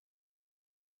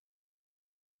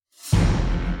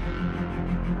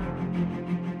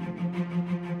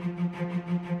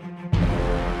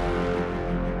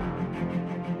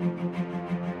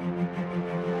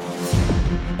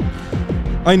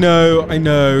I know,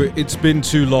 it's been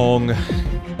too long,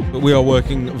 but we are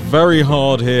working very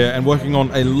hard here and working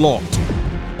on a lot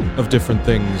of different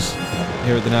things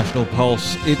here at the National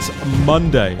Pulse. It's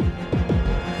Monday,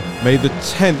 May the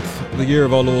 10th, the year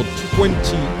of our Lord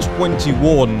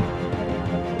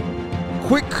 2021.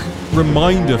 Quick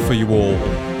reminder for you all,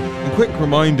 a quick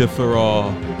reminder for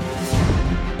our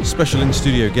special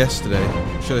in-studio guest today,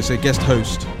 should I say guest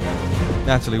host,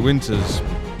 Natalie Winters.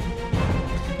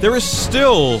 There is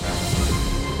still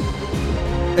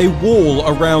a wall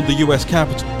around the US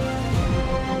Capitol.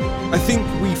 I think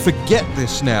we forget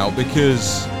this now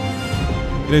because,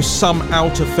 some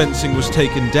outer fencing was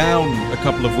taken down a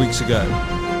couple of weeks ago.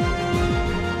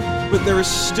 But there is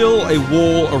still a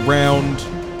wall around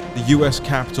the US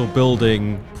Capitol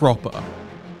building proper.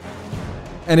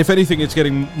 And if anything, it's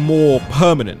getting more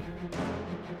permanent.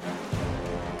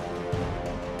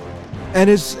 And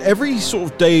as every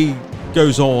sort of day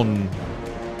goes on,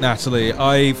 Natalie,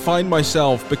 I find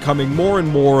myself becoming more and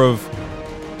more of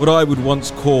what I would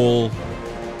once call,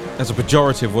 as a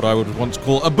pejorative, what I would once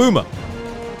call a boomer,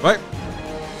 right?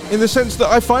 In the sense that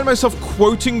I find myself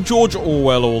quoting George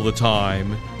Orwell all the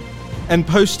time and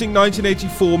posting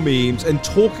 1984 memes and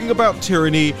talking about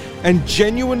tyranny and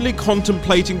genuinely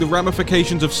contemplating the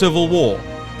ramifications of civil war.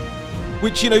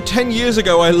 Which, 10 years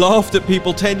ago I laughed at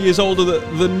people 10 years older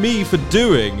than me for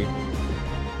doing.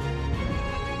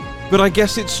 But I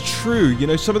guess it's true,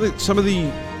 some of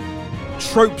the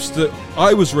tropes that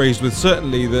I was raised with,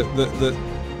 certainly, that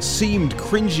seemed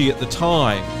cringy at the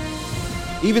time.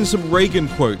 Even some Reagan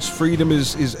quotes, freedom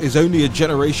is only a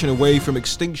generation away from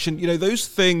extinction. Those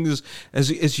things,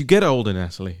 as you get older,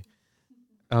 Natalie,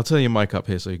 I'll turn your mic up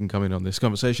here so you can come in on this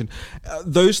conversation.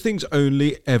 Those things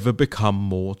only ever become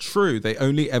more true. They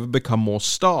only ever become more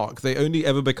stark. They only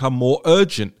ever become more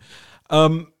urgent.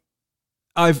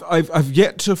 I've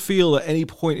yet to feel at any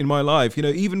point in my life,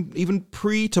 even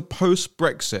pre to post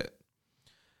Brexit,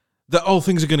 that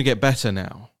things are going to get better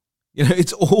now.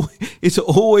 It's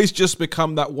always just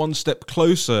become that one step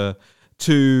closer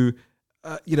to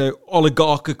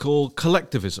oligarchical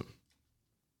collectivism.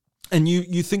 And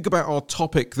you think about our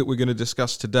topic that we're going to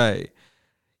discuss today.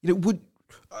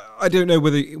 I don't know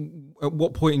whether at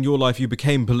what point in your life you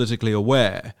became politically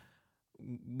aware.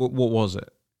 What was it?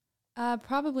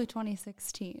 Probably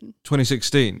 2016.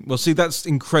 2016. Well, see, that's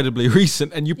incredibly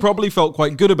recent, and you probably felt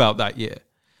quite good about that year.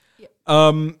 Yep.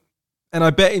 And I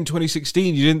bet in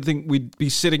 2016 you didn't think we'd be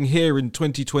sitting here in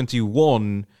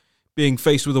 2021 being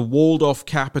faced with a walled-off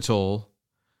Capitol,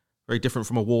 very different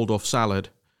from a walled-off salad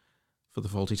for the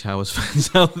Fawlty Towers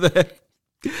fans out there,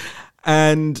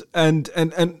 and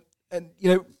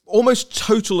almost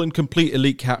total and complete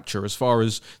elite capture as far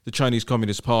as the Chinese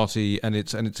Communist Party and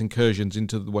its incursions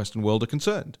into the Western world are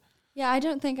concerned. Yeah, I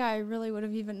don't think I really would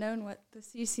have even known what the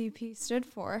CCP stood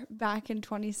for back in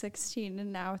 2016,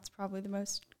 and now it's probably the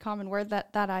most common word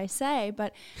that I say.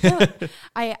 But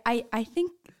I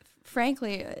think,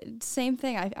 frankly, same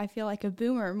thing. I feel like a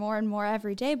boomer more and more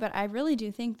every day, but I really do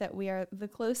think that we are the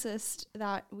closest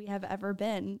that we have ever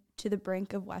been to the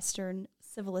brink of Western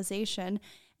civilization.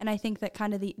 And I think that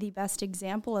kind of the best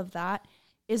example of that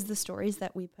is the stories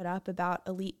that we put up about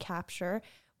elite capture,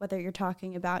 whether you're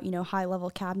talking about, high-level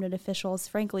cabinet officials,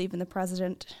 frankly, even the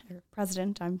president,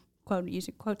 I'm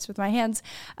using quotes with my hands,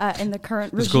 in the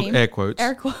current regime. It's called air quotes.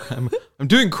 Air quotes. I'm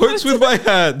doing quotes with my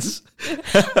hands.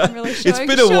 I'm really It's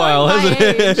been a while, hasn't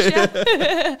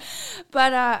it?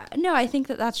 But no, I think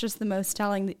that's just the most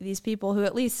telling. These people who,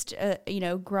 at least,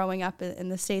 growing up in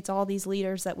the States, all these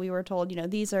leaders that we were told,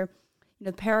 these are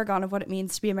the paragon of what it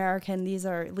means to be American. These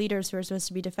are leaders who are supposed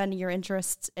to be defending your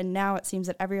interests. And now it seems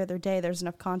that every other day there's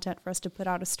enough content for us to put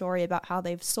out a story about how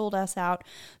they've sold us out,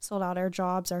 sold out our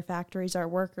jobs, our factories, our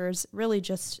workers. Really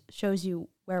just shows you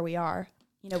where we are.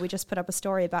 We just put up a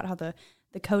story about how the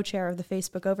co-chair of the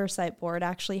Facebook Oversight Board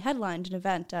actually headlined an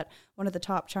event at one of the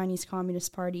top Chinese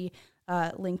Communist Party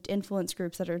linked influence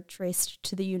groups that are traced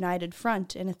to the United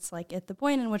Front. And it's like at the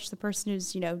point in which the person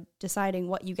who's, deciding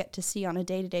what you get to see on a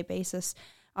day-to-day basis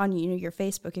on, your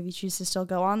Facebook, if you choose to still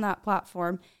go on that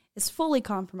platform, is fully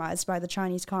compromised by the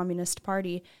Chinese Communist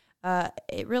Party.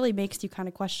 It really makes you kind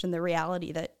of question the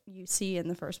reality that you see in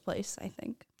the first place, I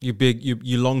think.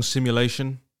 You long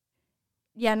simulation?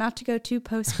 Yeah, not to go too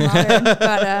postmodern,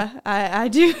 but I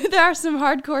do. There are some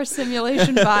hardcore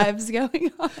simulation vibes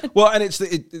going on. Well, and it's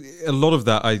a lot of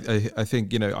that. I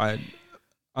think I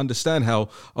understand how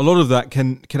a lot of that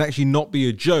can actually not be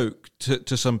a joke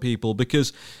to some people,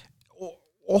 because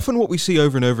often what we see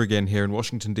over and over again here in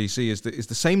Washington D.C. is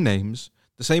the same names,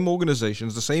 the same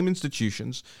organizations, the same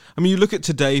institutions. I mean, you look at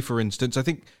today, for instance. I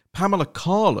think Pamela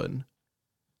Karlan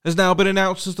has now been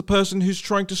announced as the person who's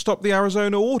trying to stop the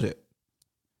Arizona audit.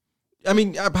 I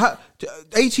mean,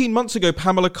 18 months ago,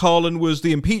 Pamela Karlan was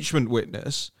the impeachment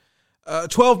witness.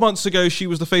 12 months ago, she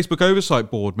was the Facebook Oversight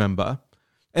Board member.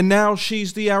 And now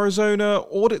she's the Arizona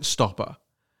audit stopper.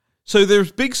 So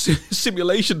there's big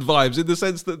simulation vibes in the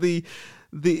sense that the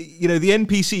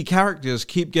NPC characters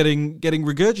keep getting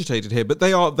regurgitated here, but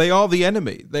they are the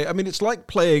enemy. It's like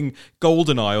playing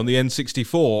GoldenEye on the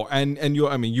N64, and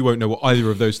you won't know what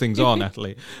either of those things are,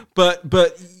 Natalie. But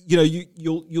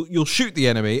you'll shoot the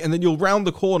enemy, and then you'll round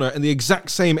the corner, and the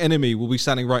exact same enemy will be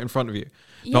standing right in front of you.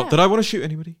 Yeah. Not that I want to shoot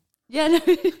anybody. Yeah,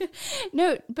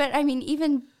 no, but I mean,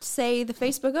 even say the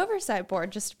Facebook Oversight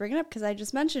Board, just to bring it up because I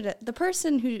just mentioned it, the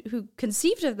person who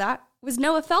conceived of that was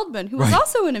Noah Feldman, who was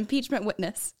also an impeachment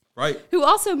witness. Right. Who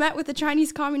also met with the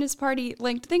Chinese Communist Party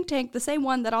linked think tank, the same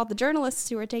one that all the journalists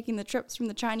who are taking the trips from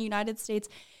the China-United States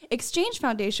Exchange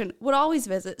Foundation would always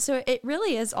visit. So it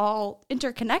really is all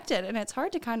interconnected, and it's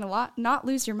hard to kind of not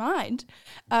lose your mind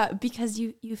because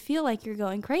you feel like you're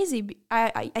going crazy.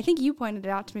 I think you pointed it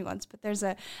out to me once, but there's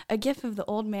a gif of the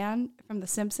old man from The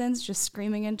Simpsons just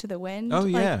screaming into the wind. Oh,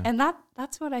 yeah. And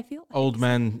that's what I feel like.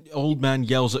 Old man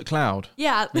yells at cloud.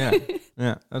 Yeah.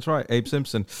 Yeah, that's right, Abe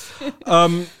Simpson.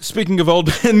 Speaking of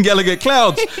old men yelling at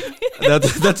clouds,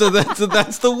 that's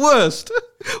the worst.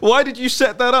 Why did you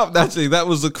set that up, Natalie? That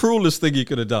was the cruelest thing you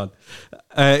could have done.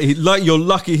 You're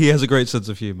lucky he has a great sense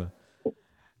of humor.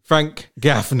 Frank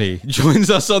Gaffney joins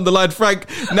us on the line. Frank,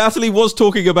 Natalie was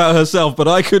talking about herself, but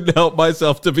I couldn't help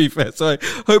myself, to be fair. So I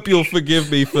hope you'll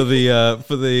forgive me for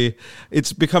the.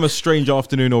 It's become a strange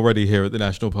afternoon already here at the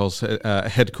National Pulse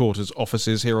headquarters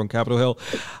offices here on Capitol Hill.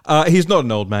 He's not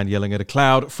an old man yelling at a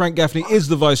cloud. Frank Gaffney is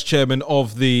the vice chairman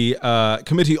of the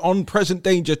Committee on Present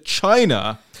Danger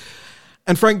China.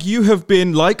 And Frank, you have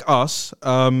been, like us,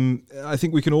 I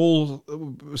think we can all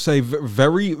say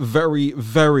very, very,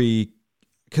 very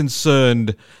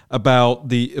concerned about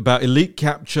elite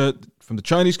capture from the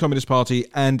Chinese Communist Party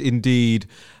and indeed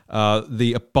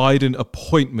the Biden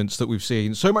appointments that we've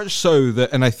seen. So much so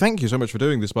that, and I thank you so much for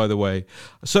doing this, by the way,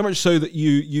 so much so that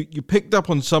you picked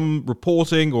up on some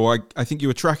reporting, or I think you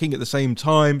were tracking at the same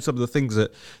time some of the things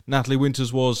that Natalie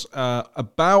Winters was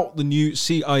about the new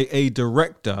CIA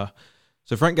director.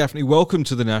 So Frank Gaffney, welcome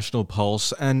to the National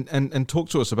Pulse, and talk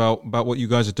to us about what you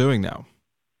guys are doing now.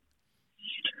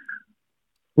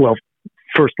 Well,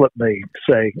 first let me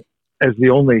say, as the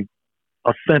only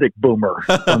authentic boomer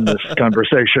on this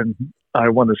conversation, I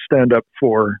want to stand up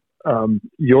for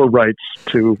your rights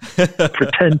to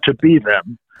pretend to be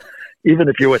them. Even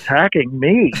if you're attacking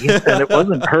me, and it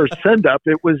wasn't her send-up,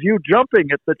 it was you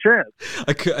jumping at the chance.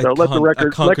 So let the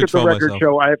record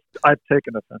show I've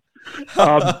taken offense.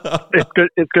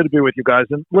 It's good to be with you guys.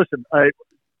 And listen,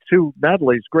 to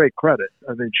Natalie's great credit,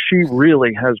 I mean, she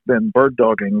really has been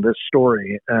bird-dogging this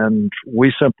story, and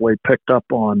we simply picked up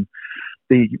on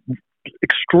the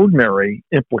extraordinary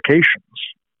implications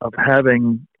of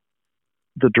having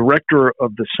the director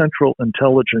of the Central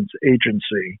Intelligence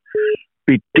Agency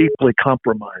be deeply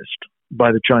compromised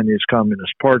by the Chinese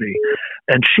Communist Party.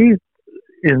 And she,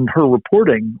 in her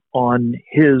reporting on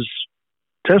his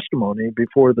testimony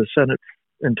before the Senate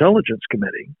Intelligence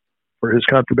Committee for his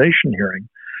confirmation hearing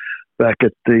back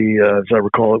at as I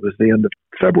recall, it was the end of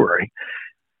February,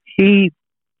 he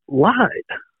lied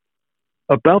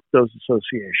about those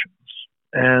associations.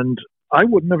 And I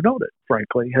wouldn't have known it,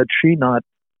 frankly, had she not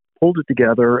pulled it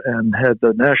together and had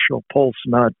the National Pulse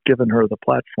not given her the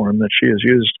platform that she has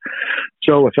used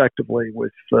so effectively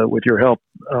with your help.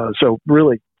 So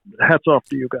really, hats off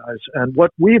to you guys. And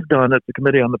what we've done at the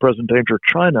Committee on the Present Danger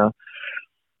China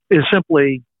is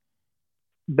simply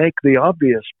make the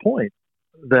obvious point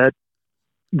that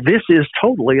this is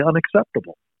totally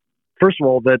unacceptable. First of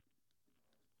all, that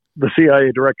the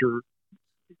CIA director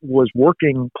was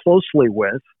working closely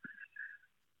with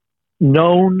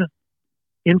known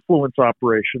influence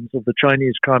operations of the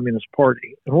Chinese Communist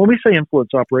Party. And when we say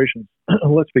influence operations,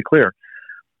 let's be clear,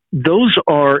 those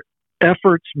are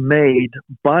efforts made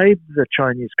by the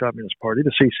Chinese Communist Party,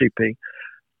 the CCP,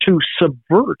 to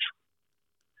subvert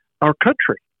our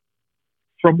country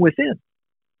from within.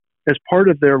 As part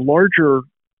of their larger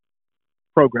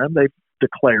program, they've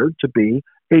declared to be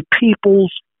a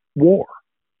people's war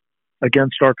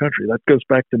against our country. That goes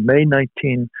back to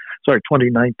 2019,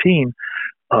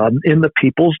 in the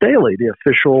People's Daily, the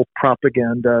official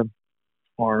propaganda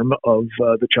arm of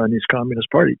the Chinese Communist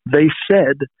Party. They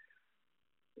said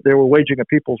they were waging a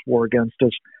people's war against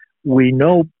us. We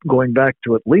know, going back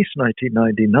to at least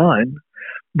 1999,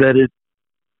 that it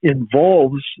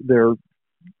involves their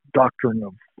doctrine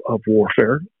of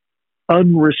warfare,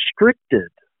 unrestricted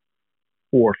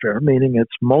warfare, meaning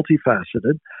it's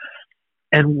multifaceted,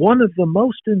 and one of the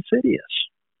most insidious,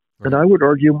 and I would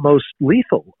argue most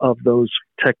lethal of those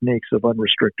techniques of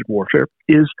unrestricted warfare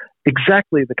is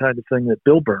exactly the kind of thing that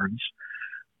Bill Burns,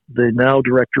 the now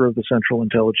director of the Central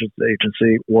Intelligence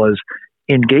Agency, was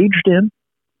engaged in,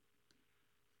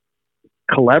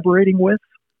 collaborating with,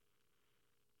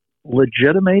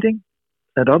 legitimating,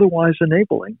 and otherwise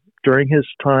enabling during his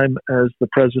time as the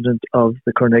president of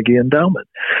the Carnegie Endowment.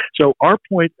 So our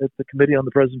point at the Committee on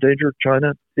the Present Danger of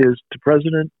China is to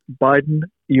President Biden,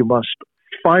 you must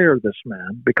fire this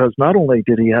man, because not only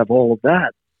did he have all of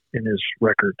that in his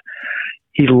record,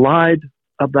 he lied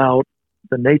about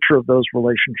the nature of those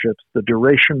relationships, the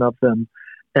duration of them,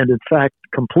 and in fact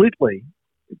completely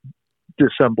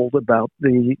dissembled about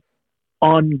the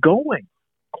ongoing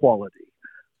quality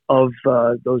of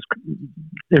those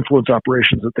influence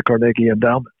operations at the Carnegie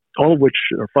Endowment, all of which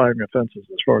are firing offenses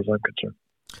as far as I'm concerned.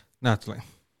 Natalie.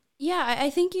 Yeah, I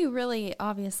think you really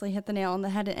obviously hit the nail on the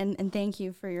head, and thank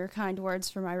you for your kind words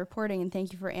for my reporting, and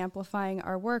thank you for amplifying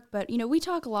our work. But, we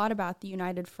talk a lot about the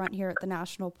United Front here at the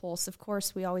National Pulse. Of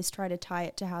course, we always try to tie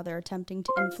it to how they're attempting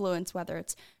to influence, whether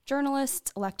it's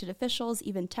journalists, elected officials,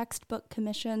 even textbook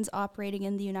commissions operating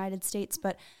in the United States.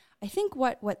 But I think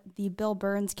what the Bill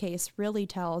Burns case really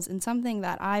tells, and something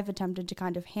that I've attempted to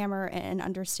kind of hammer and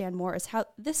understand more, is how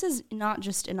this is not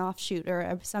just an offshoot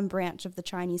or some branch of the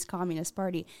Chinese Communist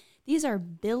Party. These are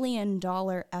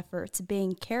billion-dollar efforts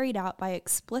being carried out by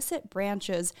explicit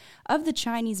branches of the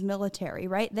Chinese military,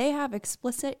 right? They have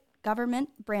explicit government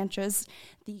branches,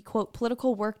 the, quote,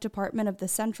 political work department of the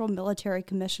Central Military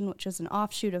Commission, which is an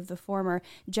offshoot of the former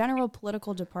General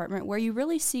Political Department, where you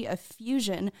really see a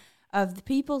fusion of the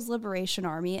People's Liberation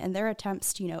Army and their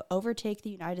attempts to, overtake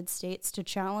the United States, to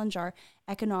challenge our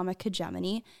economic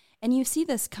hegemony. And you see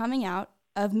this coming out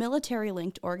of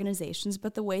military-linked organizations,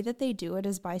 but the way that they do it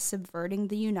is by subverting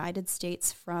the United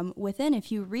States from within.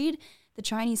 If you read the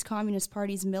Chinese Communist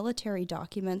Party's military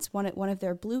documents, one of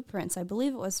their blueprints, I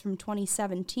believe it was from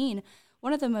 2017,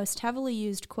 one of the most heavily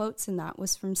used quotes in that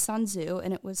was from Sun Tzu,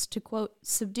 and it was to, quote,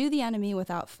 "Subdue the enemy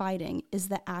without fighting is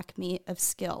the acme of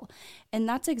skill." And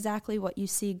that's exactly what you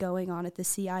see going on at the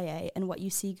CIA and what you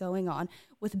see going on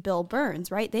with Bill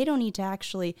Burns, right? They don't need to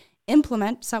actually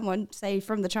implement someone, say,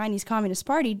 from the Chinese Communist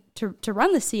Party to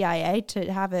run the CIA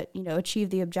to have it,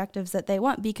 achieve the objectives that they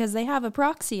want, because they have a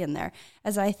proxy in there.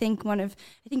 As I think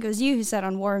it was you who said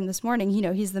on War Room this morning,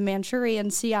 he's the Manchurian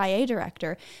CIA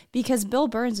director, because Bill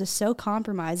Burns is so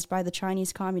compromised by the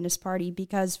Chinese Communist Party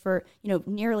because for,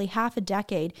 nearly half a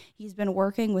decade, he's been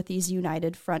working with these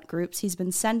United Front groups. He's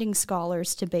been sending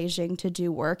scholars to Beijing to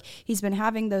do work. He's been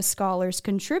having those scholars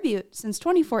contribute since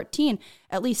 2014,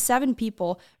 at least 7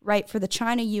 people write for the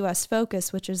China-U.S.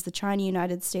 Focus, which is the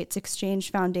China-United States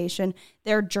Exchange Foundation,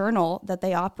 their journal that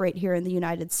they operate here in the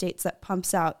United States that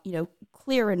pumps out,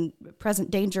 clear and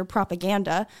present danger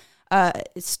propaganda,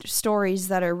 stories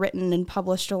that are written and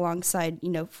published alongside,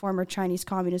 former Chinese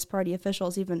Communist Party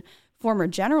officials, even former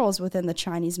generals within the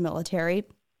Chinese military.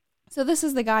 So this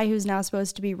is the guy who's now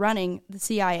supposed to be running the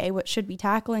CIA, which should be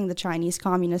tackling the Chinese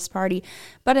Communist Party.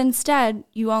 But instead,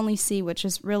 you only see, which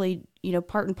is really,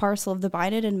 part and parcel of the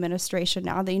Biden administration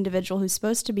now, the individual who's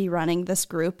supposed to be running this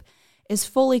group is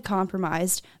fully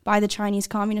compromised by the Chinese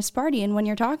Communist Party. And when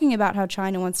you're talking about how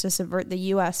China wants to subvert the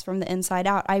U.S. from the inside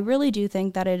out, I really do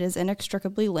think that it is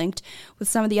inextricably linked with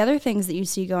some of the other things that you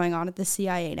see going on at the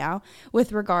CIA now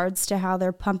with regards to how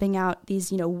they're pumping out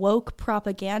these, woke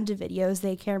propaganda videos.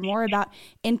 They care more about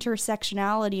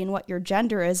intersectionality and what your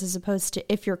gender is as opposed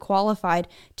to if you're qualified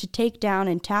to take down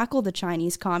and tackle the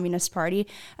Chinese Communist Party.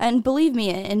 And believe me,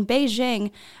 in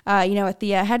Beijing, at the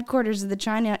headquarters of the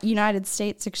China United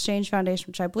States Exchange Foundation,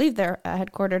 which I believe they're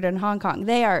headquartered in Hong Kong,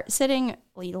 they are sitting,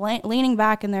 leaning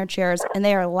back in their chairs, and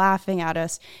they are laughing at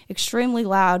us extremely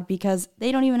loud because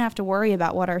they don't even have to worry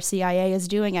about what our CIA is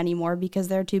doing anymore because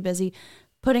they're too busy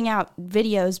putting out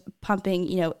videos pumping,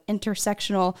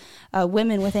 intersectional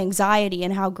women with anxiety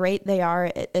and how great they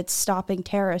are at stopping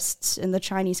terrorists in the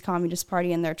Chinese Communist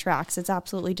Party in their tracks. It's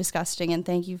absolutely disgusting, and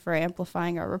thank you for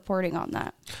amplifying our reporting on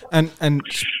that. And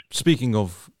speaking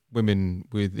of women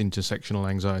with intersectional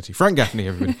anxiety, Frank Gaffney,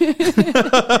 everybody.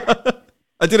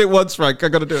 I did it once, Frank. I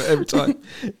got to do it every time.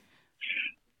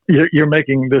 You're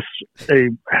making this a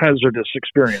hazardous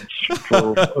experience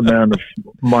for a man of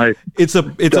my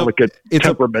delicate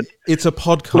temperament. It's a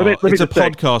podcast. It's a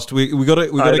podcast. We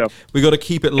got to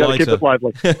keep it lighter. Keep it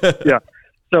lively. Yeah.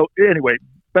 So anyway,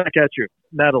 back at you,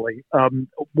 Natalie.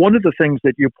 One of the things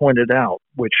that you pointed out,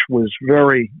 which was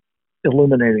very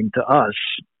illuminating to us,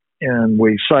 and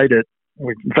we cite it.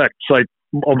 We in fact cite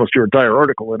almost your entire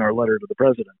article in our letter to the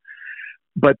president.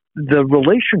 But the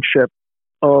relationship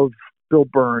of Bill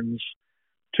Burns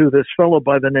to this fellow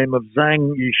by the name of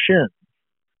Zhang Yixin,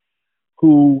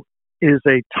 who is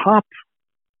a top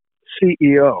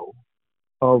CEO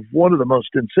of one of the most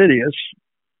insidious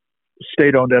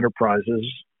state-owned enterprises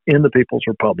in the People's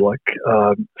Republic.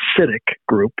 CITIC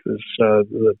Group is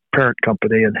the parent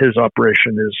company, and his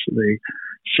operation is the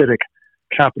CITIC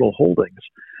Capital Holdings.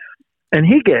 And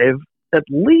he gave at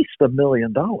least $1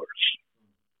 million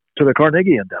to the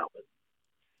Carnegie Endowment,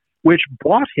 which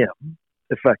bought him,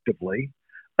 effectively,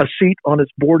 a seat on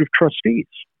its board of trustees,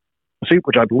 a seat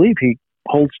which I believe he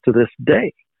holds to this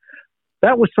day.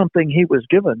 That was something he was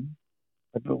given,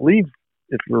 I believe,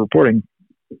 if the reporting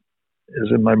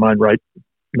is in my mind right,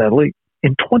 Natalie,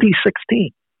 in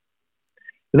 2016.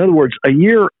 In other words, a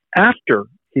year after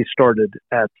he started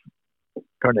at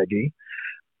Carnegie,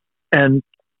 and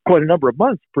quite a number of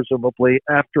months, presumably,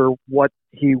 after what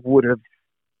he would have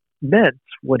meant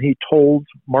when he told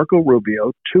Marco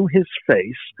Rubio to his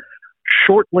face,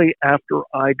 shortly after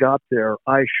I got there,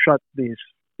 I shut these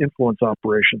influence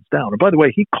operations down. And by the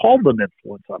way, he called them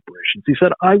influence operations. He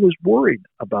said, I was worried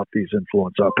about these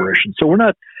influence operations. So we're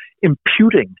not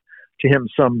imputing to him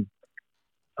some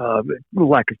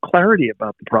lack of clarity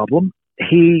about the problem.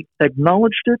 He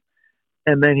acknowledged it,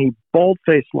 and then he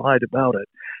bald-faced lied about it.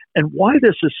 And why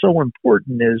this is so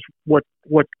important is what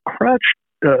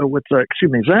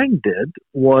Zhang did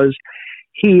was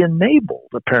he enabled,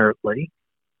 apparently,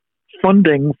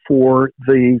 funding for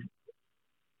the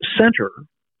center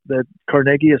that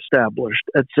Carnegie established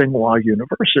at Tsinghua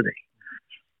University.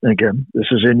 And again, this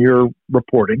is in your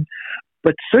reporting.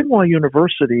 But Tsinghua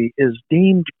University is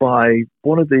deemed by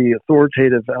one of the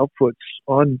authoritative outputs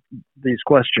on these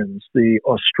questions, the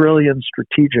Australian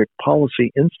Strategic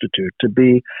Policy Institute, to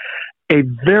be a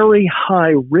very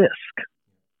high-risk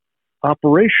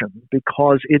operation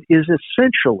because it is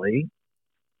essentially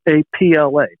a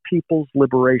PLA, People's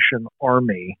Liberation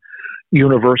Army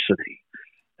University.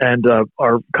 And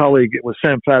our colleague, it was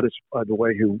Sam Faddis, by the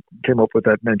way, who came up with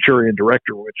that Manchurian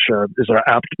Director, which is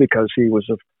apt because he was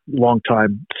a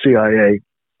longtime CIA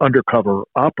undercover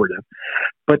operative.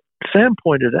 But Sam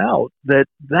pointed out that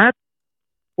that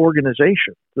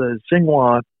organization, the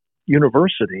Tsinghua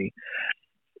University,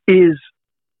 is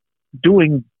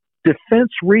doing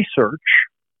defense research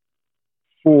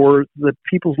for the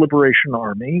People's Liberation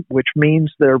Army, which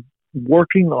means they're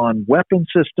working on weapon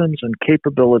systems and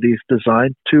capabilities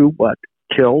designed to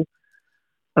kill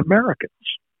Americans.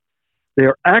 They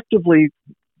are actively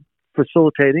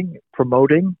facilitating,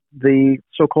 promoting the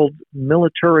so-called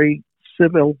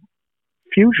military-civil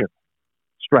fusion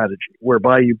strategy,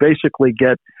 whereby you basically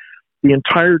get the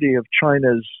entirety of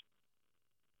China's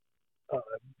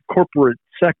corporate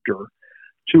sector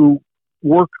to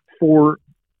work for,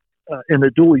 in a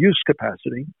dual-use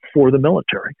capacity, for the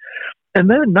military. And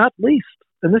then, not least,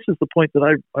 and this is the point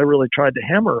that I really tried to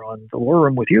hammer on the war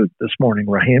room with you this morning,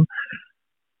 Raheem,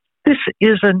 this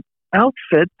is an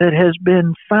outfit that has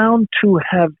been found to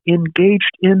have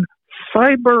engaged in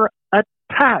cyber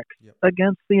attacks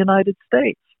against the United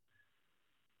States.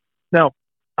 Now,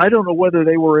 I don't know whether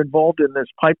they were involved in this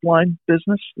pipeline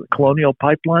business, the Colonial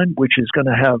Pipeline, which is going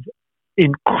to have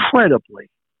incredibly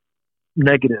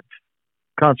negative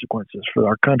consequences for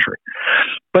our country.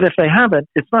 But if they haven't,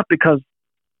 it's not because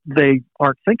they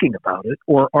aren't thinking about it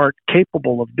or aren't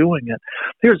capable of doing it.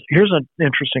 Here's an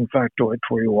interesting factoid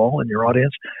for you all and your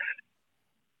audience.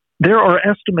 There are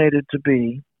estimated to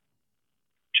be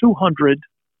 200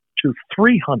 to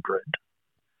 300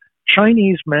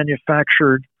 Chinese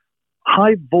manufactured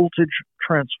high voltage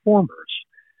transformers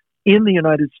in the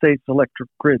United States electric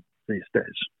grid these days.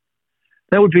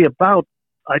 That would be about,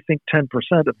 I think, 10%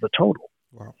 of the total.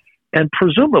 Wow. And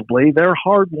presumably they're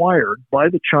hardwired by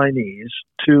the Chinese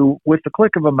to, with the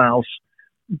click of a mouse,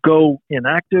 go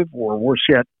inactive or worse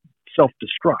yet,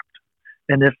 self-destruct.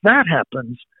 And if that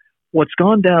happens, what's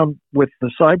gone down with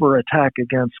the cyber attack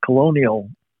against Colonial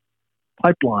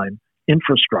Pipeline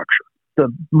infrastructure,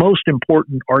 the most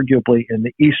important arguably in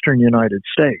the eastern United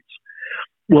States,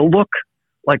 will look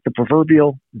like the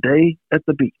proverbial day at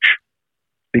the beach,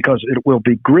 because it will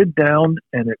be grid down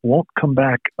and it won't come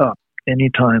back up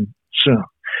anytime soon.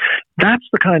 That's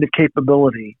the kind of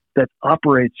capability that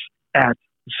operates at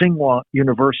Tsinghua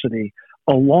University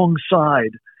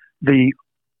alongside the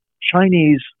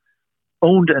Chinese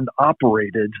owned and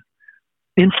operated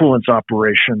influence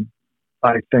operation,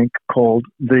 I think, called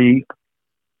the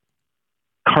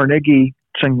Carnegie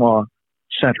Tsinghua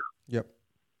Center. Yep.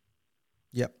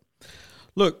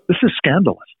 Look, this is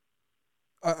scandalous.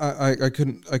 I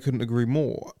couldn't agree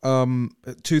more.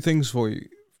 Two things for you,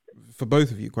 for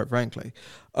both of you, quite frankly.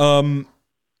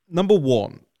 number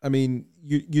one, I mean,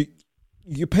 you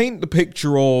paint the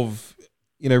picture of,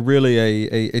 really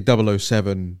a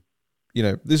 007.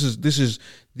 This is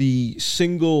the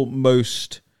single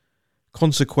most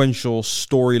consequential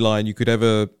storyline you could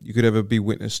ever be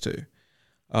witness to.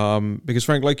 Because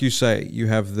Frank, like you say, you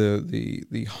have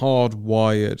the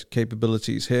hardwired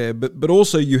capabilities here, but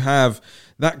also you have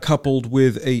that coupled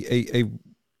with a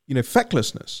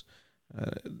fecklessness,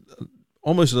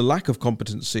 almost a lack of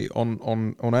competency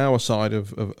on our side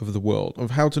of the world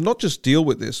of how to not just deal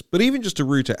with this, but even just to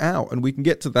root it out. And we can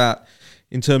get to that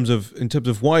in terms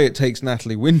of why it takes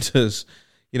Natalie Winters,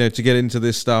 to get into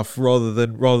this stuff rather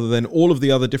than all of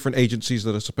the other different agencies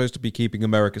that are supposed to be keeping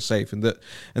America safe, and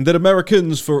that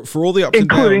Americans, for all the ups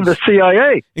including and downs, the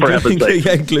CIA,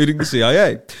 including the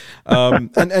CIA,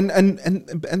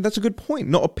 and that's a good point.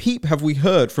 Not a peep have we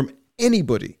heard from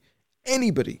anybody.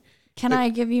 Can I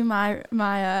give you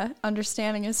my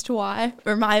understanding as to why,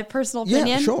 or my personal opinion?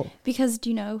 Yeah, sure. Because do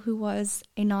you know who was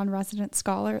a non-resident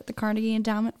scholar at the Carnegie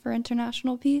Endowment for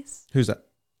International Peace? Who's that?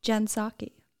 Jen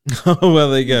Psaki. Oh,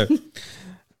 well, there you go.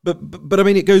 But I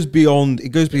mean, it goes beyond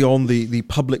the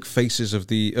public faces of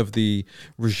the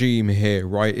regime here,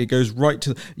 right? It goes right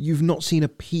to, you've not seen a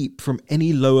peep from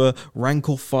any lower rank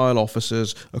or file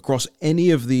officers across any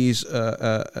of these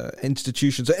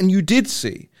institutions, and you did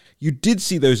see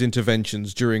those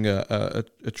interventions during a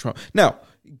trial. Now,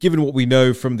 given what we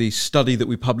know from the study that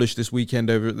we published this weekend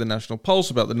over at the National Pulse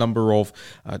about the number of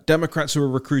Democrats who are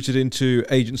recruited into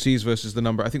agencies versus the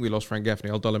number, I think we lost Frank Gaffney,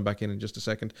 I'll dial him back in just a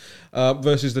second,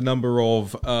 versus the number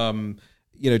of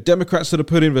Democrats that are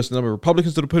put in versus the number of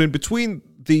Republicans that are put in between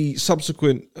the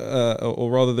subsequent, or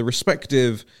rather the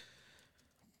respective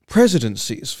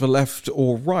presidencies for left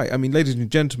or right. I mean, ladies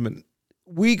and gentlemen,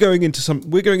 we're going into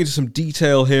some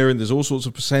detail here, and there's all sorts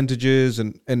of percentages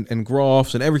and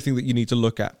graphs and everything that you need to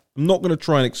look at. I'm not going to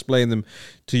try and explain them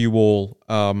to you all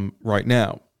right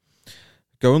now.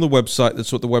 Go on the website.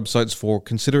 That's what the website's for.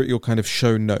 Consider it your kind of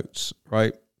show notes,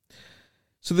 right?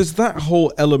 So there's that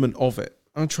whole element of it.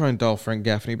 I'll try and dial Frank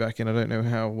Gaffney back in. I don't know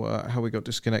how we got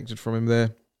disconnected from him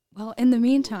there. Well, in the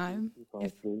meantime, I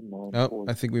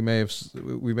think we may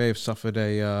have suffered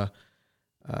a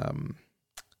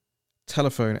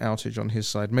telephone outage on his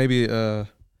side, maybe an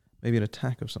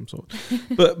attack of some sort.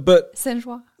 But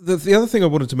the other thing I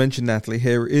wanted to mention, Natalie,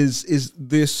 here is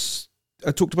this.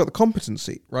 I talked about the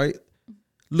competency, right?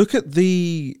 Look at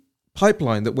the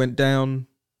pipeline that went down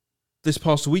this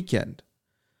past weekend.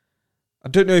 I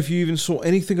don't know if you even saw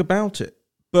anything about it,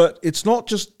 but it's not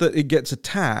just that it gets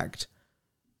attacked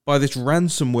by this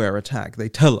ransomware attack, they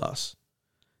tell us,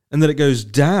 and that it goes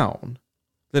down,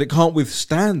 that it can't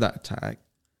withstand that attack.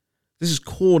 This is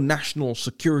core national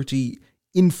security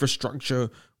infrastructure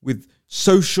with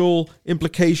social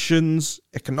implications,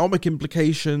 economic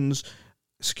implications,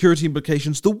 security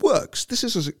implications, the works. This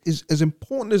is as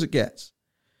important as it gets.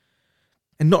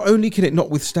 And not only can it not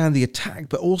withstand the attack,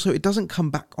 but also it doesn't come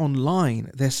back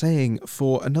online, they're saying,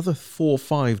 for another 4 or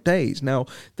 5 days. Now,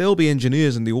 there will be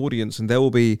engineers in the audience, and there will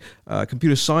be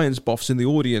computer science buffs in the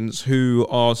audience who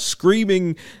are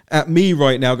screaming at me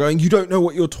right now, going, you don't know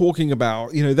what you're talking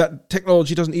about. That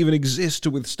technology doesn't even exist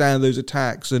to withstand those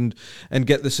attacks and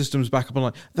get the systems back up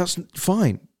online. That's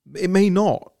fine. It may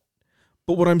not.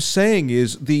 But what I'm saying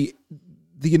is the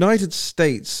United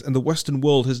States and the Western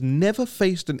world has never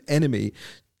faced an enemy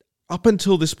up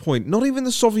until this point, not even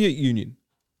the Soviet Union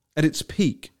at its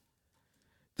peak,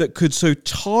 that could so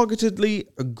targetedly,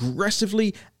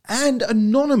 aggressively, and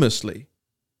anonymously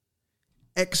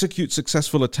execute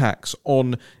successful attacks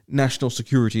on national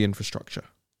security infrastructure.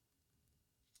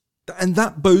 And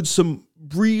that bodes some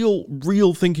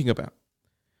real thinking about.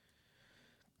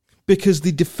 Because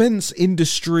the defense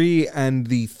industry and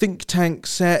the think tank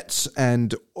sets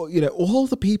and, all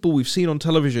the people we've seen on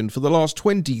television for the last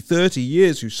 20, 30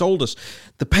 years who sold us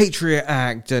the Patriot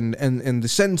Act and the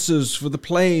sensors for the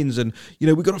planes and,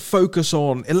 we've got to focus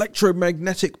on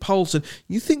electromagnetic pulse. And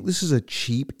you think this is a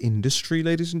cheap industry,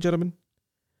 ladies and gentlemen?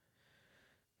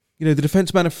 The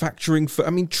defense manufacturing for,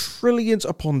 trillions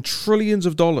upon trillions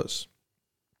of dollars.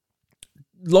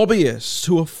 Lobbyists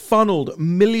who are funneled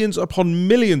millions upon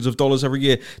millions of dollars every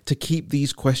year to keep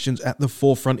these questions at the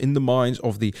forefront in the minds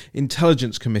of the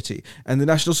Intelligence Committee and the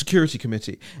National Security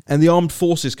Committee and the Armed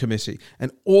Forces Committee,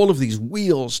 and all of these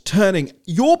wheels turning.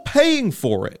 You're paying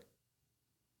for it,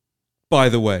 by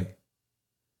the way.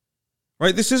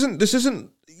 Right? This isn't,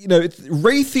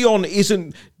 Raytheon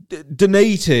isn't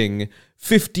donating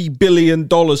 $50 billion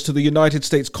to the United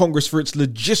States Congress for its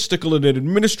logistical and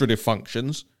administrative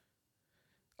functions.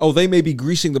 Oh, they may be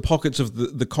greasing the pockets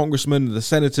of the congressmen, the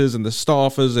senators, and the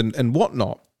staffers and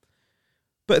whatnot.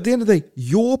 But at the end of the day,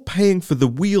 you're paying for the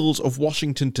wheels of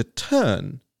Washington to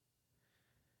turn.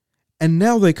 And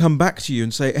now they come back to you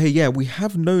and say, hey, yeah, we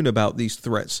have known about these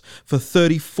threats for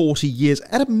 30, 40 years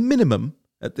at a minimum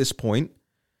at this point.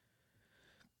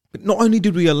 But not only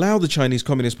did we allow the Chinese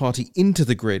Communist Party into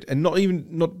the grid, and not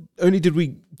only did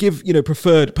we give,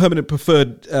 permanent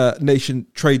preferred nation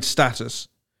trade status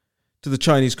to the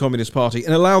Chinese Communist Party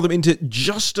and allow them into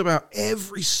just about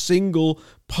every single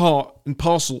part and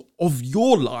parcel of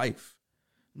your life.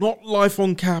 Not life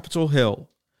on Capitol Hill.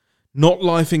 Not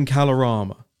life in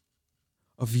Kalorama.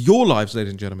 Of your lives, ladies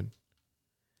and gentlemen.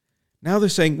 Now they're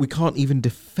saying we can't even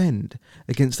defend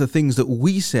against the things that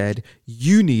we said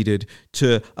you needed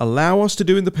to allow us to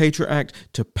do in the Patriot Act,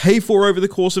 to pay for over the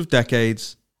course of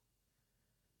decades.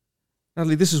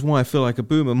 Natalie, this is why I feel like a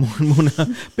boomer more and more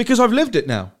now, because I've lived it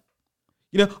now.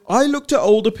 I looked at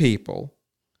older people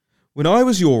when I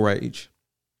was your age,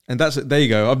 and that's it. There you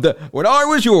go. When I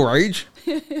was your age,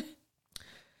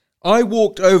 I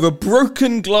walked over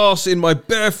broken glass in my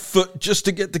bare foot just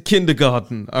to get to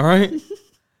kindergarten, all right?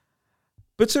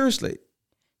 But seriously.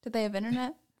 Did they have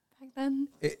internet back then?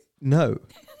 No.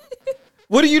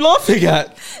 What are you laughing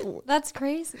at? That's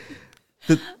crazy.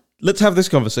 Let's have this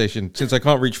conversation, since I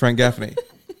can't reach Frank Gaffney.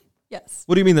 Yes.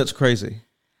 What do you mean that's crazy?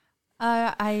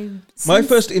 My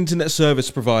first internet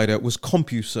service provider was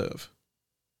CompuServe.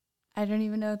 I don't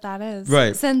even know what that is.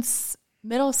 Right. Since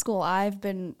middle school, I've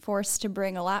been forced to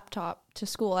bring a laptop to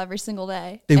school every single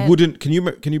day. They wouldn't. Can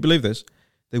you believe this?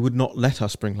 They would not let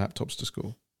us bring laptops to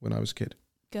school when I was a kid.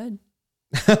 Good.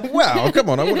 Wow, come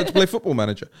on! I wanted to play Football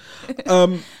Manager.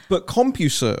 But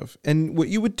CompuServe, and what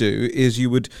you would do is you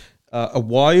would a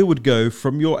wire would go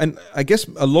from your, and I guess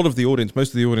a lot of the audience, most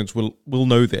of the audience will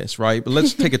know this, right? But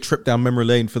let's take a trip down memory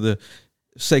lane for the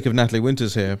sake of Natalie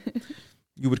Winters here.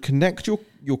 You would connect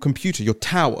your computer, your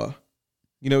tower.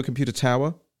 You know a computer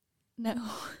tower? No.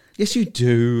 Yes, you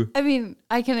do. I mean,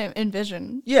 I can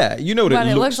envision. Yeah, you know what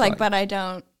it looks like. But I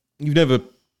don't. You've never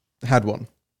had one?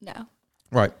 No.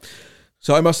 Right.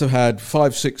 So I must have had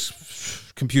 5,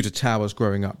 6 computer towers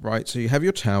growing up, right? So you have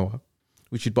your tower,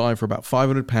 which you'd buy for about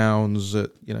 £500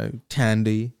 at,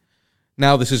 Tandy.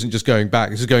 Now this isn't just going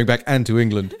back. This is going back and to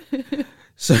England.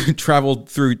 So traveled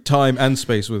through time and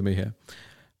space with me here.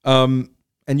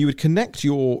 And you would connect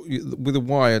with a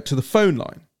wire to the phone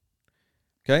line.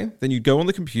 Okay? Then you'd go on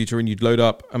the computer and you'd load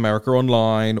up America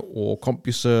Online or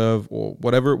CompuServe or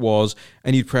whatever it was,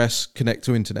 and you'd press connect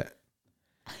to internet.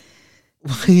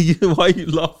 Why are you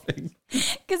laughing?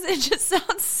 Because it just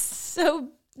sounds so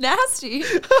nasty.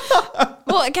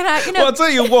 Well, can I?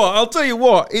 Well, I'll tell you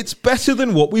what. It's better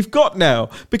than what we've got now,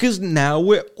 because now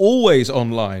we're always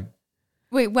online.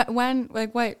 Wait, when?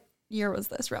 Like, what year was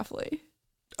this roughly?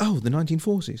 Oh, the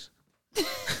 1940s.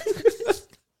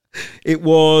 It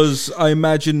was, I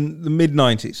imagine, the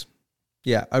mid-90s.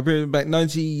 Yeah, I remember about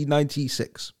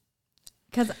 1996.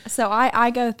 Because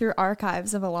I go through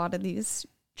archives of a lot of these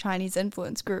Chinese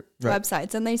influence group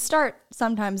websites, and they start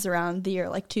sometimes around the year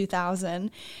like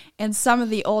 2000, and some of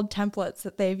the old templates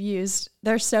that they've used,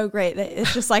 they're so great that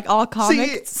it's just like all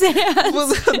comic sans. Well,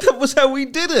 that was how we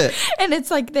did it. And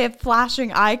it's like they have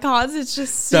flashing icons. It's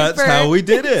just super. That's how we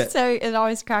did it. So it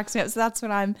always cracks me up. So that's what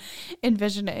I'm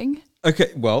envisioning.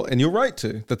 Okay, well, and you're right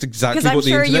too. That's exactly what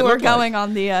the internet looked like. Because I'm sure you were going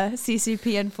on the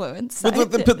CCP influence side.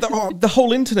 But the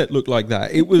whole internet looked like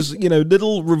that. It was,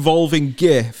 little revolving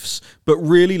GIFs, but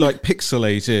really like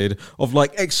pixelated, of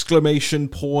like exclamation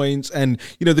points. And,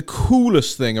 the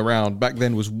coolest thing around back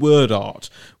then was word art,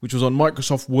 which was on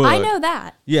Microsoft Word. I know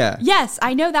that. Yeah. Yes,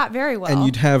 I know that very well. And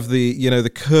you'd have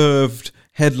the curved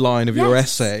headline of your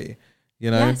essay.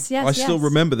 Yes, I still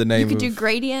remember the name. You could do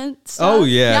gradients. Oh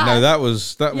yeah, no, that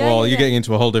was that. Yeah, well, you're getting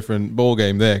into a whole different ball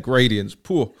game there. Gradients,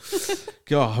 poor.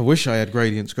 God, I wish I had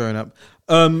gradients growing up.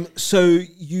 So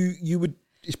you would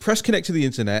press connect to the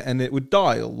internet, and it would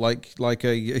dial like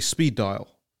a speed dial.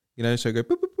 So it go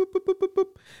boop, boop, boop, boop, boop, boop, boop,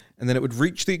 and then it would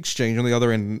reach the exchange on the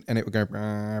other end, and it would go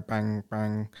bang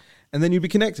bang, and then you'd be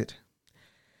connected,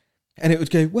 and it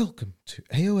would go welcome to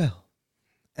AOL.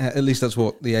 At least that's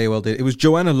what the AOL did. It was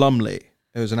Joanna Lumley.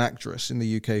 It was an actress in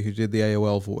the UK who did the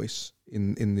AOL voice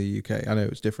in the UK. I know it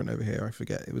was different over here. I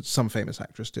forget. It was some famous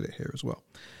actress did it here as well.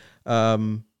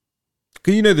 Can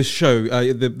you know this show,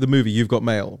 the movie You've Got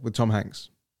Mail with Tom Hanks?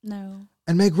 No.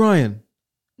 And Meg Ryan?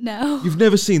 No. You've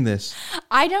never seen this?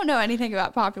 I don't know anything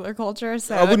about popular culture,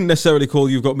 so I wouldn't necessarily call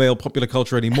You've Got Mail popular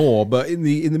culture anymore, but in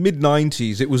the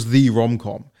mid-90s, it was the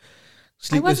rom-com.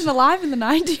 I wasn't alive in the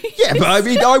 90s. Yeah, but I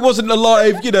mean, I wasn't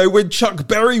alive, when Chuck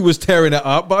Berry was tearing it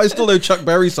up, but I still know Chuck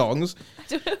Berry songs. I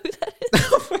don't know who that is.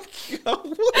 Oh my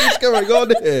God, What is going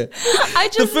on here? I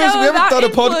just We haven't about done a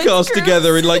influence podcast groups.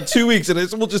 together in like 2 weeks, and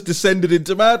it's all just descended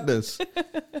into madness.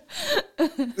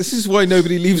 This is why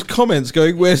nobody leaves comments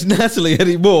going, "Where's Natalie?"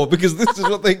 anymore, because this is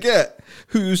what they get.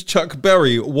 Who's Chuck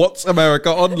Berry? What's America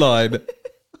Online?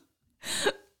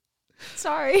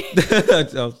 Sorry.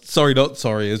 Oh, sorry, not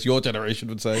sorry, as your generation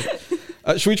would say.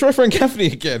 Should we try Frank Gaffney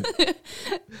again?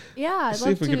 Yeah, I'd See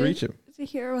love if we can reach him. to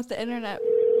hear what the internet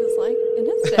was like in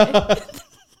his day.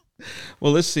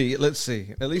 Well, let's see.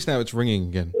 At least now it's ringing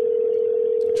again.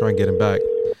 Try and get him back.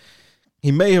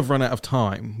 He may have run out of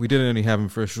time. We did only have him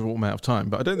for a short amount of time,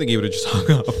 but I don't think he would have just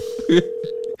hung up.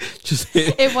 Just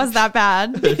hit. It was that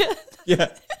bad. Yeah.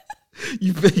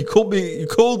 You called me.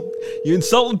 You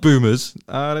insulted boomers.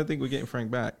 I don't think we're getting Frank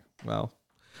back. Well,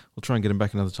 we'll try and get him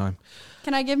back another time.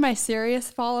 Can I give my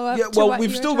serious follow up? Yeah. Well,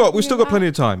 we've still got plenty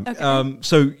of time. Okay.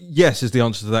 So yes is the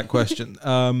answer to that question.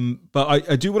 But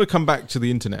I do want to come back to the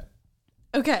internet.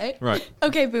 Okay. Right.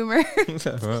 Okay, boomer.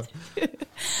 Well,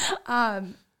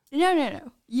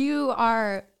 No. You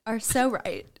are so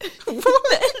right. what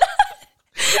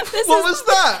was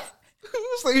that?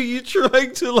 Was like, are you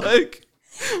trying to like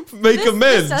make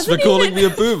amends for calling me a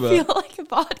boomer? Feel like a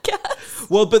podcast.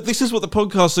 Well, but this is what the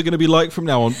podcasts are going to be like from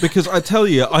now on, because I tell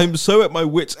you, I'm so at my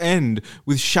wit's end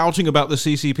with shouting about the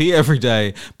CCP every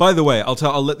day. By the way,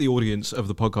 I'll let the audience of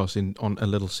the podcast in on a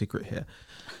little secret here.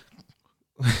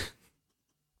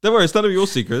 Don't worry, it's none of your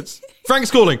secrets. Frank's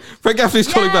calling. Frank Gaffney's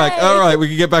calling back. All right, we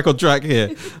can get back on track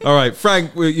here. All right,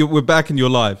 Frank, we're back and you're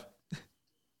live.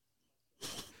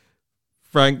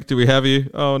 Frank, do we have you?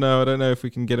 Oh, no, I don't know if we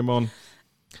can get him on.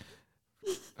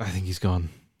 I think he's gone.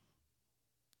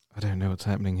 I don't know what's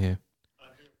happening here.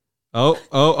 Oh,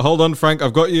 hold on, Frank.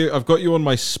 I've got you on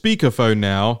my speakerphone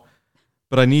now,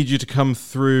 but I need you to come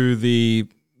through the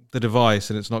device,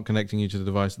 and it's not connecting you to the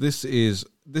device. This is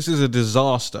a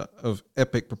disaster of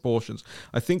epic proportions.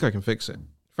 I think I can fix it.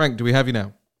 Frank, do we have you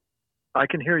now? I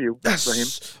can hear you, Raheem.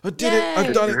 Yes, I did Yay. it.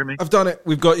 I've done You hear it. me? I've done it.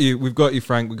 We've got you,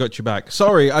 Frank. We got you back.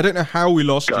 Sorry, I don't know how we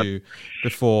lost God. you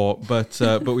before, but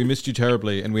we missed you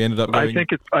terribly, and we ended up going. I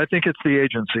think it's the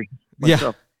agency. Yeah.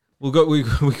 myself.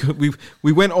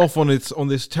 We went off on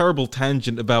this terrible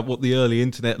tangent about what the early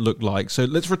internet looked like. So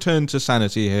let's return to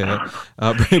sanity here.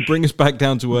 Bring us back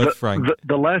down to earth, Frank.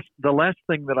 The last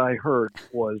thing that I heard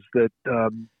was that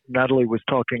Natalie was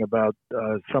talking about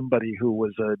somebody who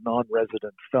was a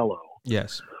non-resident fellow,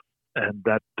 Yes. and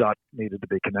that dot needed to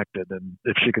be connected. And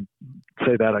if she could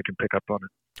say that, I can pick up on it.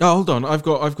 Oh, hold on. I've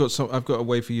got a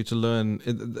way for you to learn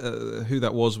who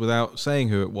that was without saying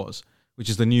who it was, which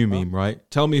is the new meme, right?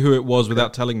 Tell me who it was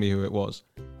without telling me who it was.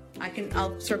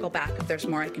 I'll circle back if there's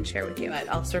more I can share with you.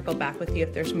 I'll circle back with you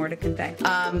if there's more to convey.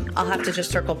 I'll have to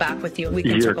just circle back with you. We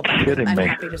can You're circle back. kidding I'm me.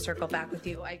 happy to circle back with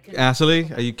you. I can.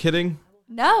 Natalie, are you kidding?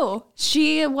 No,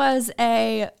 she was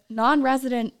a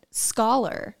non-resident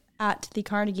scholar at the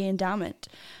Carnegie Endowment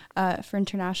for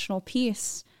International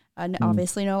Peace.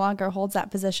 Obviously no longer holds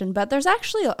that position, but there's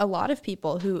actually a lot of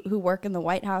people who work in the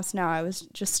White House now. I was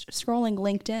just scrolling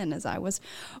LinkedIn as I was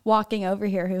walking over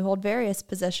here who hold various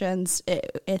positions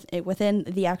within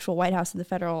the actual White House in the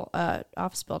federal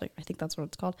office building. I think that's what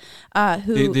it's called.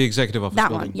 The executive office that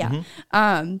building. one,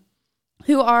 yeah.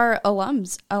 Who are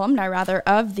alumni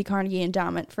of the Carnegie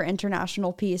Endowment for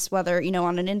International Peace, whether,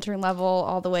 on an intern level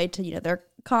all the way to, their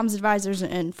comms advisors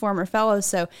and former fellows.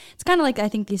 So it's kind of like, I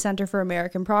think, the Center for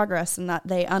American Progress, and that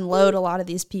they unload a lot of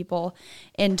these people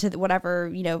into whatever,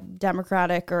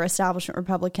 Democratic or establishment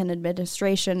Republican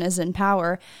administration is in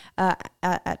power at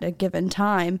a given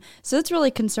time. So it's really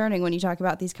concerning when you talk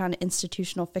about these kind of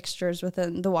institutional fixtures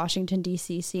within the Washington,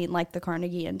 D.C. scene, like the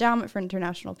Carnegie Endowment for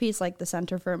International Peace, like the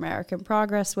Center for American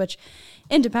Progress, which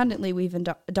independently we've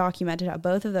documented how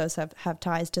both of those have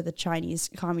ties to the Chinese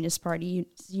Communist Party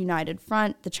United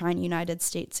Front, the China United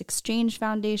States Exchange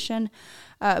Foundation.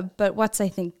 But what's, I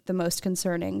think, the most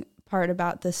concerning part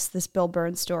about this Bill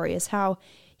Burns story is how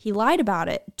he lied about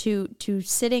it to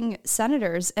sitting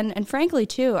senators. And frankly,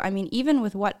 too, I mean, even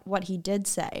with what he did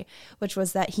say, which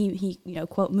was that he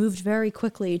quote, moved very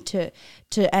quickly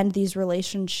to end these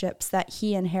relationships that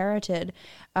he inherited,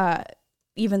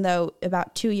 even though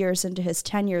about 2 years into his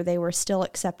tenure, they were still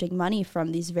accepting money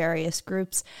from these various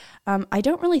groups. I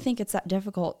don't really think it's that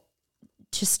difficult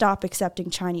to stop accepting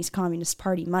Chinese Communist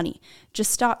Party money.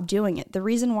 Just stop doing it. The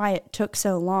reason why it took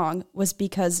so long was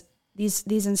because these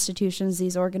institutions,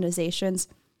 these organizations,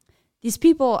 these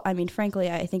people, I mean, frankly,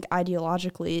 I think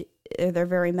ideologically, they're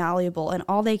very malleable, and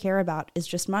all they care about is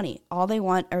just money. All they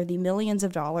want are the millions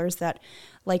of dollars that,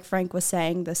 like Frank was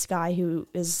saying, this guy who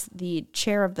is the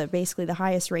chair of basically the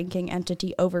highest ranking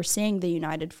entity overseeing the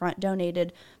United Front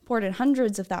poured in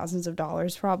hundreds of thousands of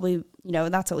dollars, probably,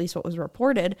 that's at least what was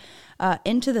reported,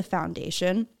 into the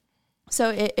foundation.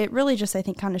 So it really just, I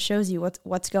think, kind of shows you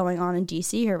what's going on in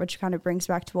D.C. here, which kind of brings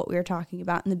back to what we were talking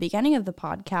about in the beginning of the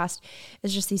podcast,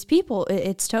 is just these people.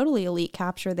 It's totally elite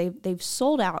capture. They've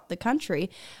sold out the country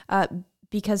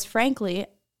because, frankly,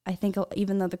 I think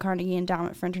even though the Carnegie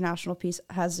Endowment for International Peace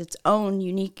has its own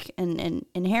unique and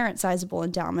inherent sizable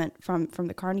endowment from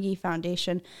the Carnegie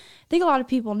Foundation, I think a lot of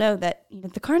people know that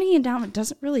the Carnegie Endowment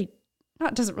doesn't really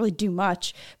do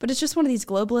much, but it's just one of these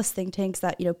globalist think tanks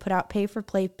that, put out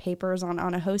pay-for-play papers on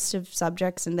a host of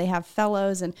subjects, and they have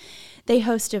fellows and they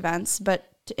host events.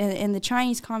 But in the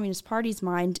Chinese Communist Party's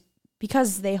mind,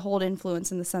 because they hold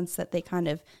influence in the sense that they kind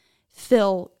of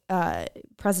fill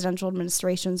presidential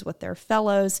administrations with their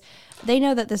fellows, they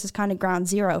know that this is kind of ground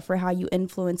zero for how you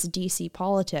influence DC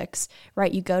politics,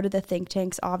 right? You go to the think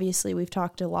tanks. Obviously, we've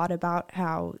talked a lot about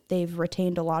how they've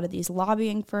retained a lot of these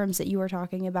lobbying firms that you were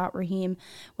talking about, Raheem,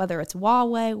 whether it's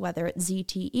Huawei, whether it's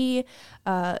ZTE,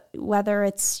 whether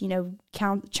it's,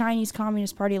 Chinese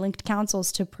Communist Party linked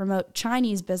councils to promote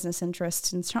Chinese business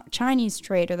interests and Chinese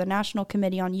trade, or the National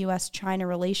Committee on U.S.-China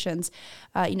Relations.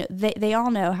 They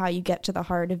all know how you get to the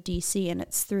heart of DC, and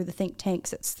it's through the think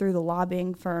tanks, it's through the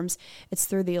lobbying firms, it's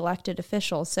through the elected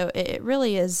officials. So it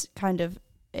really is kind of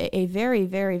a very,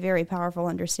 very, very powerful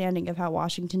understanding of how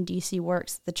Washington, D.C.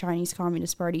 works, the Chinese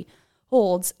Communist Party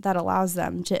holds, that allows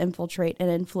them to infiltrate and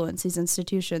influence these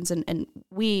institutions. And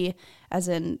we, as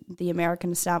in the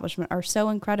American establishment, are so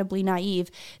incredibly naive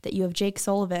that you have Jake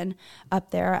Sullivan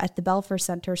up there at the Belfer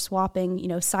Center swapping,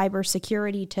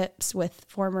 cybersecurity tips with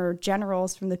former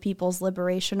generals from the People's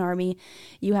Liberation Army.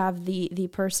 You have the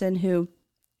person who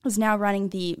is now running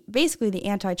basically the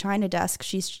anti-China desk.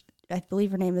 I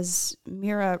believe her name is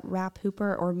Mira Rapp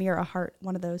Hooper or Mira Hart,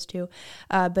 one of those two.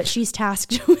 But she's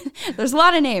tasked with, there's a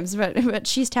lot of names, but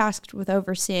she's tasked with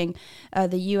overseeing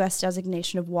the U.S.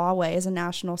 designation of Huawei as a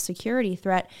national security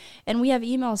threat. And we have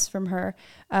emails from her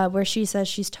where she says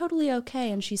she's totally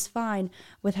okay and she's fine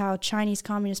with how Chinese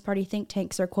Communist Party think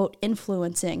tanks are, quote,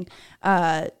 influencing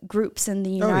groups in the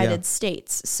United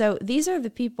States. So these are the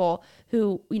people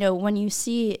who, when you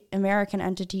see American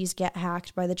entities get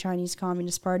hacked by the Chinese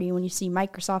Communist Party, when you see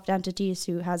Microsoft entities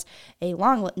who has a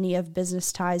long litany of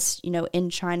business ties, in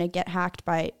China get hacked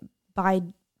by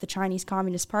the Chinese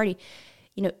Communist Party,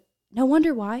 no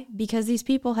wonder why, because these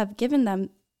people have given them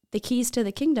the keys to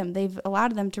the kingdom. They've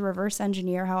allowed them to reverse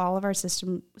engineer how all of our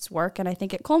systems work. And I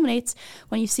think it culminates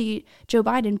when you see Joe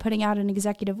Biden putting out an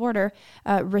executive order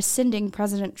rescinding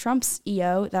President Trump's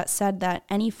EO that said that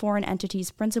any foreign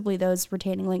entities, principally those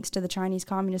retaining links to the Chinese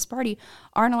Communist Party,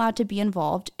 aren't allowed to be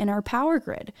involved in our power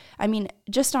grid. I mean,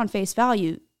 just on face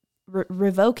value,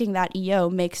 revoking that EO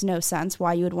makes no sense.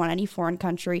 Why you would want any foreign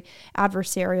country,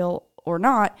 adversarial or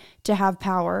not, to have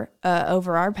power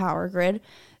over our power grid.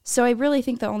 So I really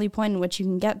think the only point in which you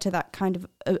can get to that kind of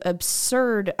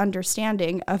absurd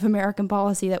understanding of American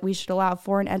policy that we should allow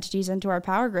foreign entities into our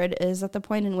power grid is at the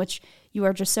point in which you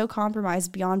are just so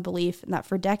compromised beyond belief, and that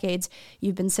for decades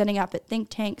you've been sitting up at think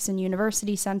tanks and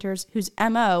university centers whose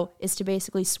MO is to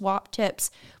basically swap tips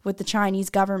with the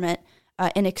Chinese government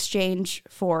in exchange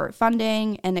for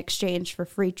funding, in exchange for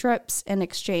free trips, in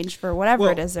exchange for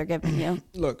whatever it is they're giving you.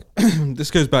 Look,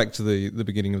 this goes back to the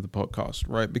beginning of the podcast,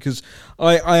 right? Because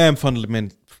I am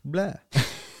fundamentally...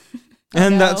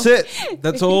 And that's it.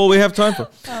 That's all we have time for.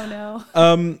 Oh,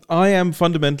 no. I am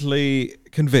fundamentally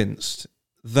convinced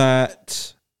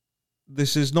that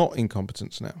this is not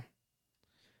incompetence now.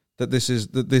 That this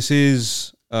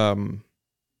is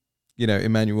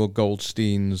Emmanuel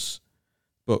Goldstein's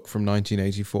book from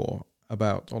 1984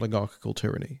 about oligarchical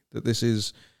tyranny, that this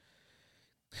is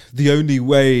the only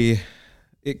way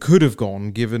it could have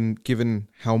gone, given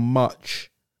how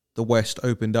much the West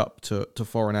opened up to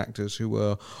foreign actors who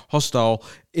were hostile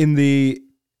under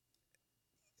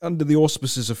the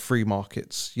auspices of free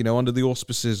markets, under the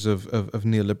auspices of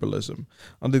neoliberalism,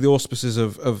 under the auspices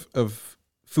of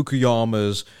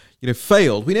Fukuyama's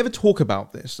failed. We never talk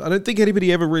about this. I don't think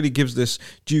anybody ever really gives this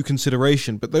due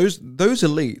consideration. But those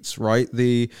elites, right?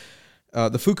 The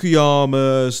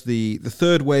Fukuyamas, the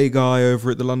third way guy over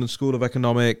at the London School of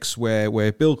Economics,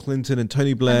 where Bill Clinton and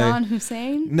Tony Blair. Adnan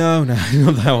Hussein? No, not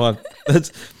that one.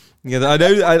 That's I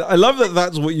know. I love that.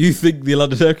 That's what you think the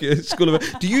London School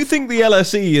of. Do you think the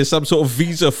LSE is some sort of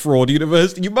visa fraud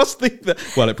university? You must think that.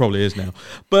 Well, it probably is now,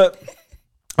 but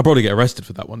I'll probably get arrested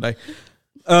for that one day.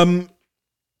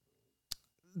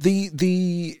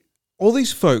 the all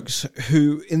these folks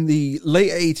who in the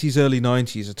late 80s, early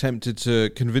 90s attempted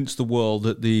to convince the world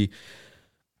that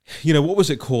what was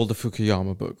it called? The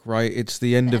Fukuyama book, right? It's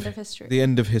the end of history. The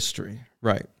end of history,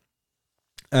 right?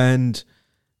 And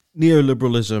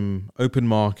neoliberalism, open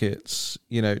markets,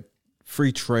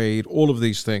 free trade, all of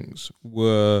these things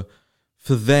were,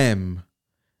 for them,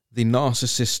 the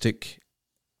narcissistic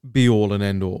be-all and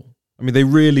end-all. I mean, they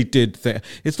really did think...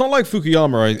 It's not like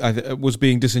Fukuyama was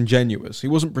being disingenuous. He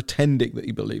wasn't pretending that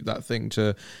he believed that thing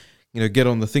to, get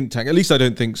on the think tank. At least I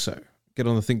don't think so. Get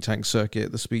on the think tank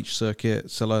circuit, the speech circuit,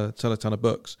 sell a ton of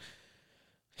books.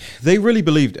 They really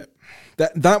believed it.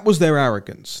 That was their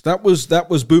arrogance. That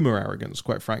was boomer arrogance,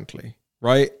 quite frankly,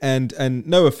 right? And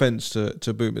no offense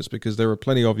to boomers, because there are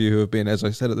plenty of you who have been, as I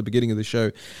said at the beginning of the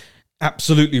show,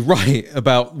 absolutely right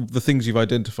about the things you've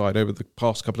identified over the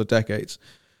past couple of decades.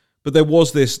 But there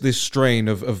was this strain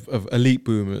of elite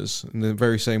boomers in the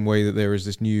very same way that there is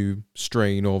this new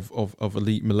strain of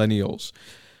elite millennials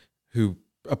who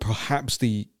are perhaps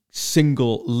the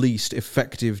single least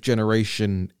effective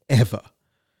generation ever,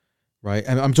 right?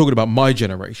 And I'm talking about my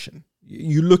generation.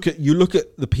 You look at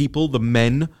the people, the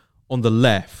men on the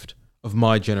left of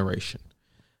my generation.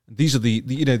 These are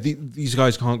these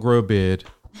guys can't grow a beard.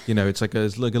 It's like a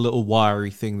little wiry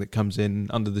thing that comes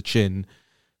in under the chin.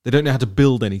 They don't know how to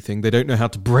build anything. They don't know how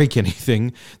to break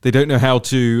anything. They don't know how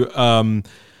to...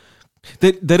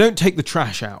 They don't take the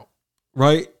trash out,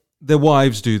 right? Their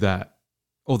wives do that.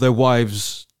 Or their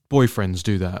wives' boyfriends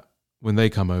do that when they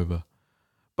come over.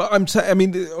 But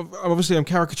obviously I'm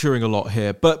caricaturing a lot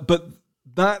here. But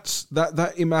that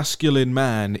emasculine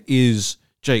man is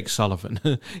Jake Sullivan,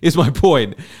 is my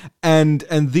point. And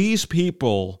these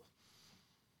people...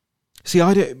 See,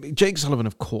 Jake Sullivan,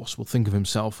 of course, will think of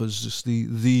himself as just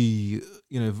the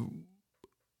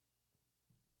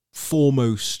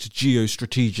foremost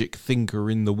geostrategic thinker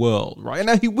in the world, right?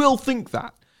 Now he will think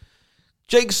that.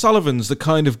 Jake Sullivan's the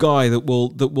kind of guy that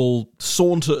will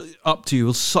saunter up to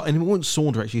you, and he won't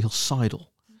saunter actually, he'll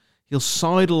sidle. He'll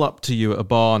sidle up to you at a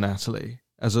bar, Natalie.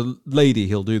 As a lady,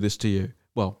 he'll do this to you.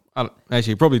 Well,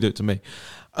 he'll probably do it to me.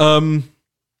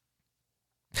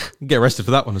 Get arrested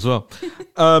for that one as well.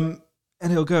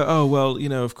 And he'll go, oh, well,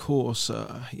 of course,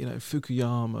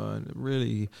 Fukuyama and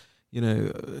really,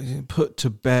 put to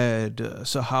bed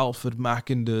Sir Halford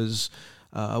Mackinder's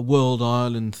World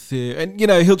Island Theory. And,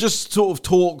 he'll just sort of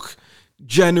talk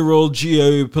general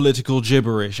geopolitical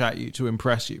gibberish at you to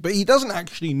impress you. But he doesn't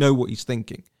actually know what he's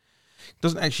thinking. He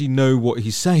doesn't actually know what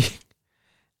he's saying.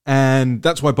 And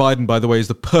that's why Biden, by the way, is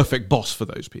the perfect boss for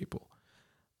those people.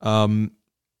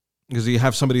 Because you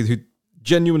have somebody who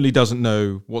genuinely doesn't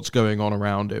know what's going on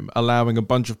around him, allowing a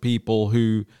bunch of people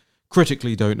who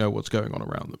critically don't know what's going on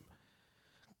around them.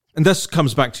 And this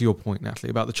comes back to your point,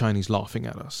 Natalie, about the Chinese laughing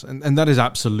at us. And that is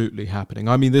absolutely happening.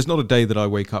 I mean, there's not a day that I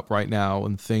wake up right now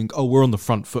and think, oh, we're on the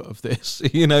front foot of this.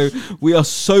 We are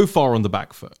so far on the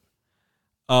back foot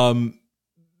that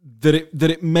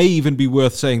it may even be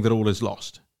worth saying that all is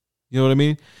lost. You know what I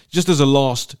mean? Just as a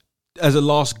last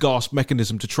gasp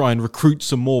mechanism to try and recruit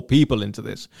some more people into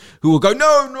this who will go,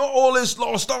 no, not all is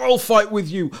lost. I'll fight with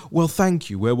you. Well, thank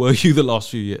you. Where were you the last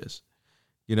few years?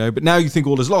 But now you think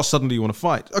all is lost. Suddenly you want to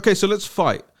fight. Okay, so let's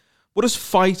fight. What is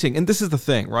fighting? And this is the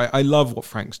thing, right? I love what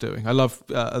Frank's doing. I love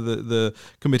the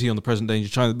Committee on the Present Danger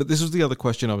of China. But this was the other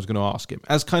question I was going to ask him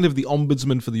as kind of the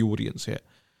ombudsman for the audience here.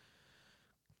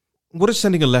 What is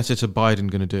sending a letter to Biden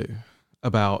going to do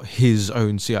about his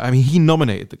own CIA? I mean, he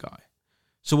nominated the guy.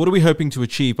 So what are we hoping to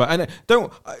achieve? And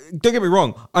don't get me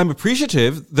wrong. I'm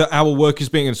appreciative that our work is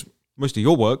being, and it's mostly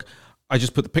your work. I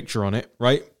just put the picture on it,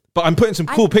 right? But I'm putting some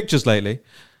cool pictures lately.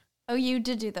 Oh, you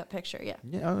did do that picture, yeah.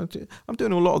 Yeah, I'm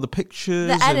doing a lot of the pictures.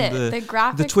 The edit, and the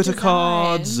graphic the Twitter design.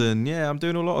 Cards, and I'm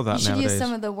doing a lot of that nowadays. You should use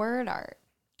some of the word art.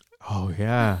 Oh,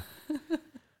 yeah.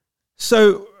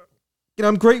 So...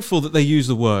 I'm grateful that they use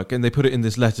the work and they put it in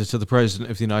this letter to the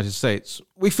President of the United States.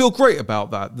 We feel great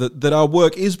about that our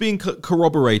work is being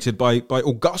corroborated by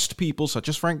august people such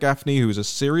as Frank Gaffney, who is a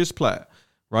serious player,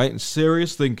 right, and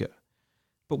serious thinker.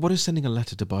 But what is sending a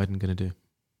letter to Biden going to do?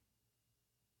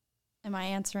 Am I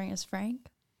answering as Frank?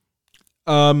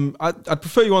 I'd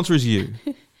prefer you answer as you.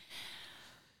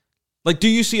 Do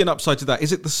you see an upside to that?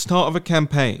 Is it the start of a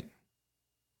campaign?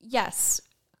 Yes.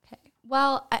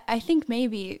 Well, I think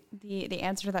maybe the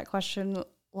answer to that question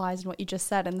lies in what you just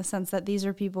said, in the sense that these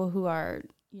are people who are,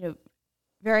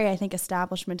 very, I think,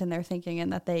 establishment in their thinking,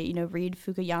 and that they, read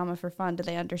Fukuyama for fun. Do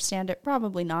they understand it?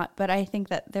 Probably not. But I think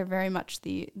that they're very much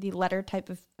the letter type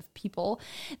of people,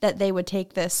 that they would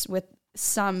take this with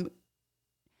some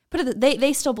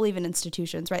they still believe in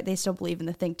institutions, right? They still believe in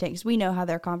the think tanks. We know how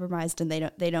they're compromised and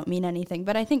they don't mean anything.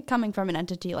 But I think coming from an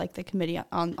entity like the Committee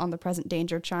on the Present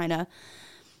Danger of China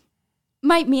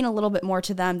might mean a little bit more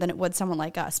to them than it would someone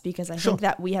like us, because I think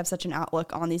that we have such an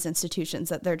outlook on these institutions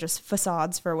that they're just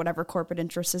facades for whatever corporate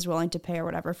interest is willing to pay or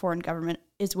whatever foreign government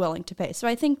is willing to pay. So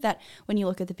I think that when you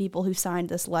look at the people who signed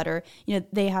this letter,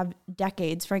 they have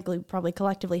decades, frankly, probably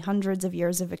collectively hundreds of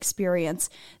years of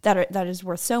experience that is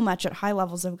worth so much at high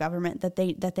levels of government that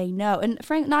they know, and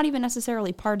not even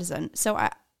necessarily partisan. So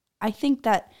I think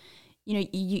that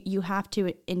you have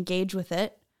to engage with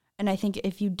it, and I think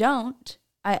if you don't,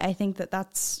 I think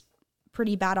that's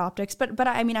pretty bad optics. But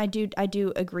I mean, I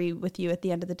do agree with you at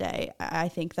the end of the day. I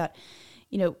think that,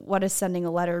 what does sending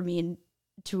a letter mean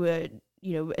to a,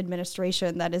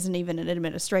 administration that isn't even an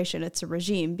administration? It's a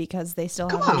regime, because they still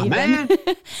haven't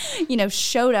even,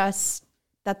 showed us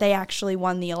that they actually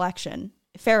won the election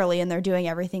fairly, and they're doing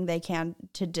everything they can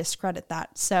to discredit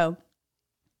that. So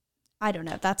I don't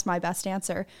know. That's my best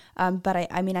answer. But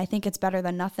I mean, I think it's better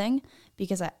than nothing,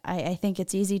 because I think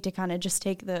it's easy to kind of just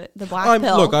take the black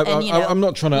pill. Look, I'm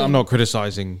not trying to. I'm not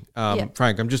criticizing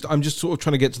Frank. I'm just sort of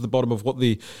trying to get to the bottom of what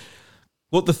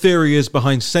the theory is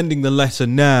behind sending the letter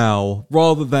now,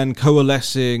 rather than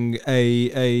coalescing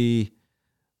a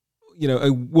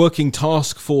working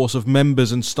task force of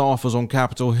members and staffers on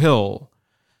Capitol Hill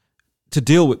to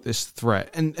deal with this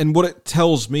threat. And what it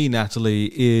tells me,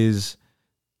 Natalie, is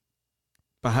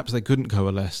perhaps they couldn't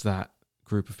coalesce that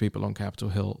group of people on Capitol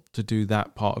Hill to do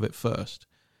that part of it first.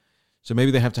 So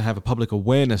maybe they have to have a public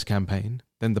awareness campaign.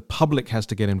 Then the public has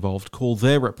to get involved, call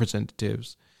their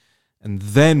representatives, and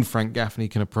then Frank Gaffney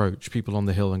can approach people on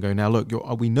the Hill and go, now look,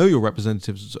 we know your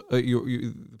representatives,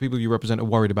 the people you represent are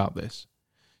worried about this.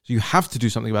 So you have to do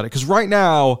something about it. Because right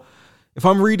now, if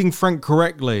I'm reading Frank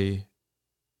correctly,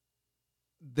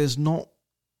 there's no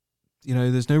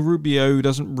Rubio who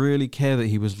doesn't really care that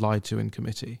he was lied to in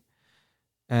committee.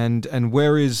 And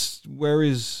where are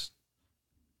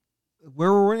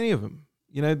any of them?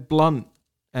 Blunt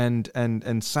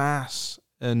and Sass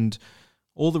and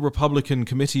all the Republican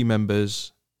committee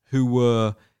members who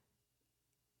were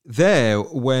there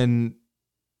when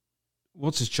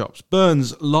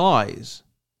Burns lies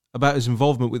about his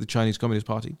involvement with the Chinese Communist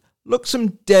Party, looks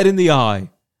him dead in the eye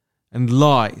and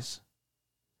lies.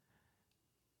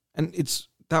 And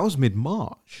that was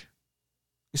mid-March.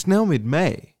 It's now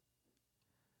mid-May.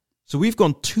 So we've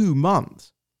gone 2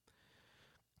 months.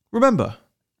 Remember,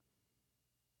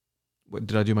 what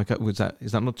did I do my cut?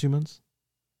 Is that not 2 months?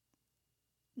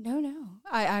 No.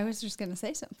 I was just going to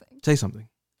say something. Say something.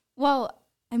 Well,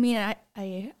 I mean,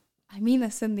 I mean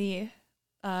this in the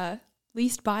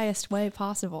least biased way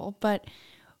possible, but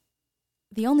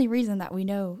the only reason that we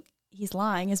know he's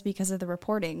lying is because of the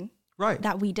reporting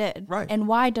that we did. Right. And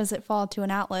why does it fall to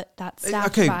an outlet that's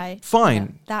staffed by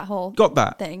fine. That whole Got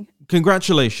that thing?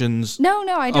 Congratulations. No,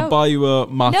 I don't. I'll buy you a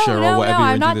matcha or whatever. No,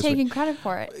 I'm not this taking week. credit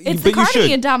for it. It's the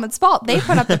Carnegie Endowment's fault. They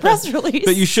put up the press release.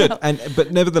 But you should.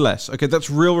 But nevertheless, okay, that's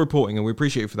real reporting, and we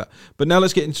appreciate you for that. But now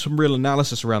let's get into some real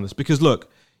analysis around this, because look,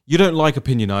 you don't like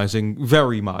opinionizing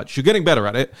very much. You're getting better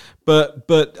at it,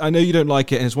 but I know you don't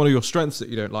like it, and it's one of your strengths that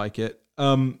you don't like it.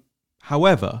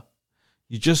 However,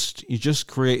 you just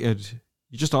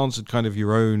answered kind of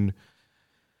your own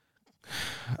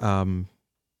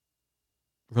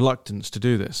reluctance to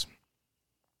do this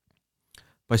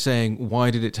by saying,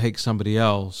 why did it take somebody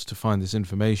else to find this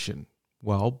information?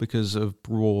 Well, because of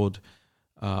broad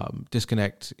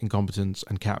disconnect, incompetence,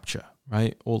 and capture,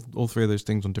 right? All three of those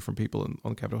things on different people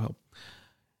on Capitol Hill.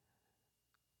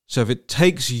 So if it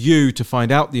takes you to find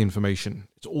out the information,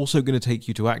 it's also going to take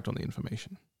you to act on the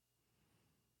information.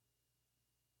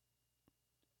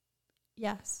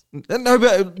 Yes. No,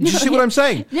 but do you see what I'm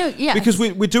saying? No, yes. Because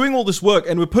we're doing all this work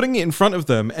and we're putting it in front of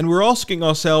them and we're asking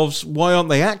ourselves, why aren't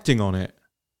they acting on it?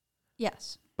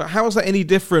 Yes. But how is that any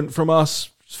different from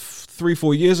us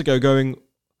 3-4 years ago going,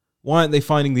 why aren't they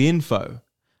finding the info?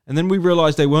 And then we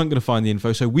realized they weren't going to find the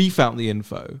info, so we found the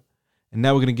info, and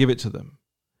now we're going to give it to them.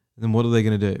 And then what are they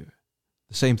going to do?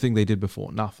 The same thing they did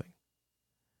before, nothing.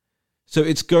 So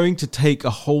it's going to take a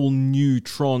whole new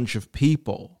tranche of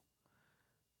people,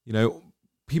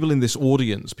 people in this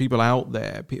audience, people out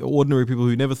there, ordinary people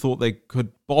who never thought they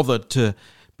could bother to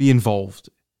be involved,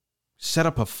 set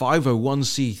up a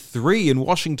 501c3 in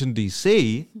Washington,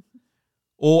 D.C.,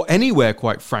 or anywhere,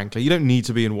 quite frankly. You don't need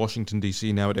to be in Washington,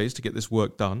 D.C. nowadays to get this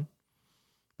work done.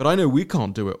 But I know we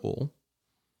can't do it all.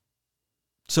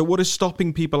 So what is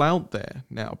stopping people out there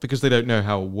now? Because they don't know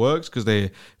how it works, because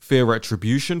they fear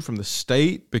retribution from the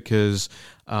state, because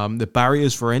the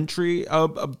barriers for entry are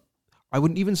I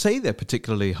wouldn't even say they're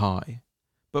particularly high.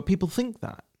 but people think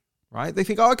that, right? They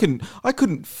think, oh, I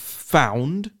couldn't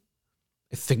found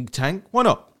a think tank. Why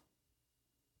not?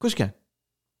 Of course you can.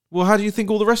 Well, how do you think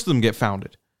all the rest of them get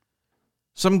founded?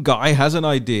 Some guy has an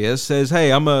idea, says,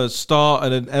 hey, I'm going to start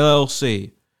an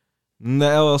LLC. And the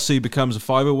LLC becomes a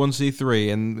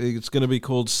 501c3, and it's going to be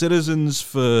called Citizens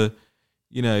for,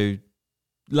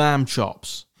 Lamb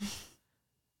Chops.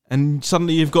 And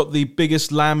suddenly you've got the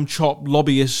biggest lamb chop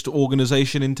lobbyist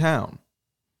organization in town.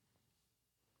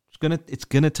 It's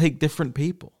gonna take different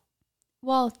people.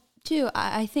 Well, too,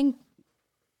 I think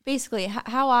basically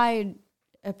how I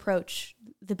approach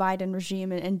the Biden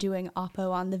regime and doing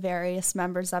oppo on the various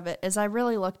members of it is I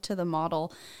really look to the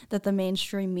model that the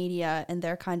mainstream media and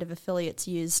their kind of affiliates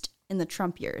used in the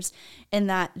Trump years, in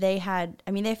that they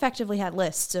effectively had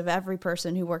lists of every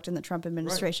person who worked in the Trump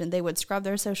administration. Right. They would scrub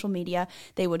their social media.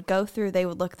 They would look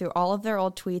through all of their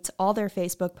old tweets, all their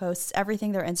Facebook posts,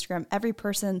 everything, their Instagram, every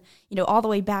person, all the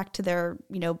way back to their,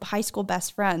 high school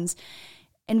best friends.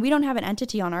 And we don't have an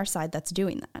entity on our side that's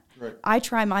doing that. Right. I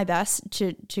try my best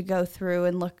to go through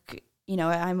and look.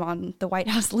 I'm on the White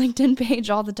House LinkedIn page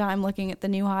all the time, looking at the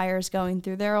new hires, going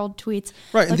through their old tweets.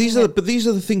 Right, and these are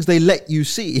the things they let you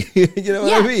see. You know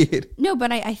what I mean? No,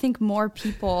 but I think more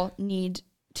people need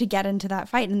to get into that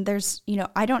fight. And there's,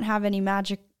 I don't have any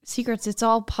magic secrets. It's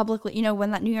all publicly,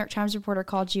 when that New York Times reporter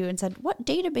called you and said, what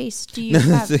database do you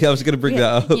have? I was going to bring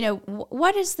that up.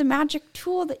 What is the magic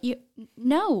tool that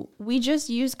no, we just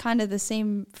use kind of the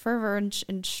same fervor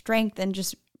and strength and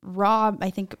just raw,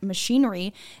 I think,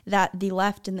 machinery that the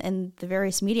left and the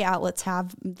various media outlets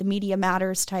have, the Media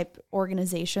Matters type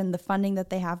organization, the funding that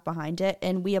they have behind it,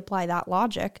 and we apply that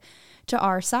logic to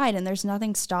our side, and there's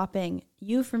nothing stopping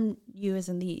you as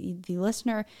in the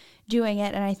listener doing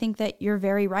it. And I think that you're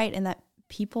very right in that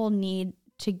people need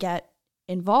to get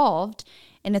involved,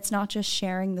 and it's not just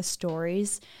sharing the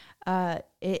stories.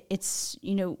 It's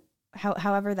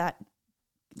however that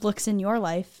looks in your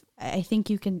life. I think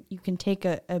you can take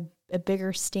a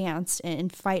bigger stance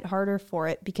and fight harder for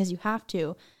it, because you have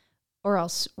to, or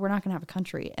else we're not going to have a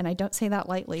country. And I don't say that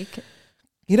lightly.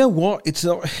 You know what? It's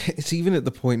not. It's even at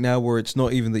the point now where it's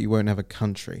not even that you won't have a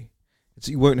country. It's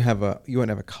you won't have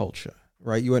a culture,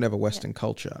 right? You won't have a Western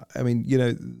culture. I mean,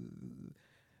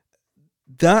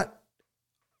 that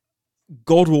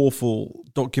god awful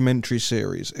documentary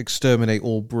series, Exterminate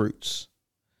All Brutes.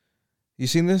 You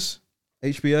seen this?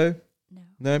 HBO?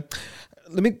 No.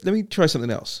 Let me try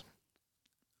something else.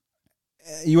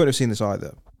 You won't have seen this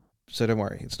either, so don't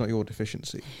worry. It's not your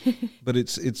deficiency, but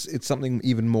it's something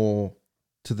even more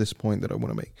to this point that I want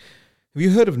to make. Have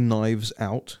you heard of Knives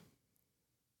Out?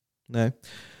 No.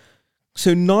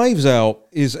 So Knives Out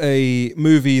is a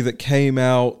movie that came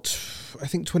out, I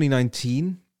think,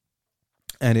 2019,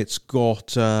 and it's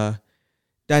got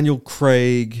Daniel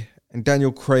Craig, and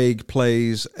Daniel Craig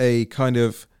plays a kind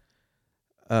of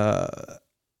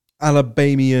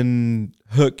Alabamian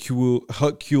Hercule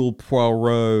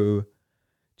Poirot. Do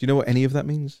you know what any of that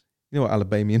means? You know what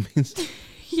Alabamian means?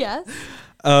 Yes.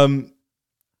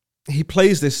 He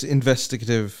plays this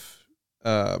investigative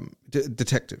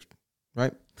detective,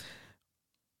 right?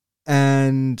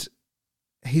 And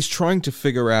he's trying to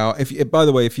figure out by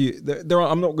the way,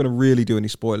 I'm not going to really do any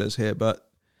spoilers here, but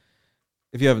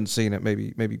if you haven't seen it,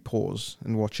 maybe pause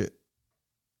and watch it.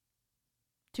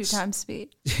 2 times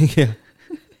speed. Yeah.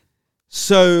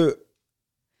 So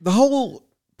the whole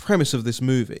premise of this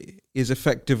movie is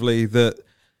effectively that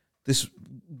this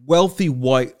wealthy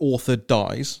white author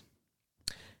dies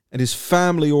and his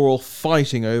family are all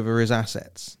fighting over his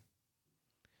assets.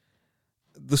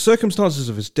 The circumstances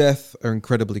of his death are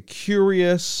incredibly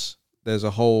curious. There's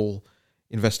a whole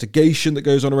investigation that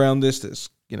goes on around this. There's,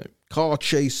 car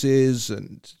chases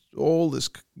and all this,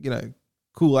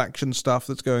 cool action stuff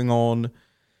that's going on.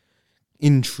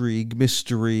 Intrigue,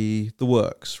 mystery, the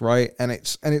works, right? And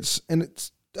it's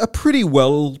a pretty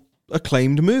well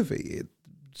acclaimed movie. It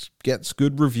gets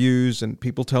good reviews and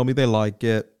people tell me they like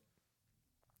it.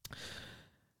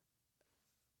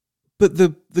 But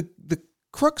the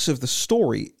crux of the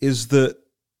story is that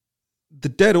the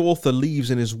dead author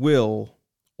leaves in his will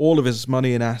all of his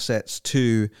money and assets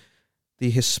to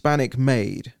the Hispanic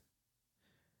maid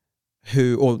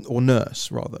or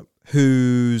nurse rather,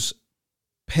 whose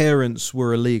parents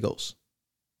were illegals.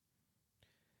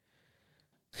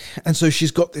 And so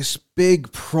she's got this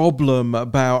big problem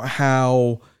about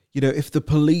how, if the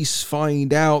police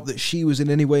find out that she was in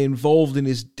any way involved in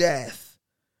his death,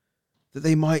 that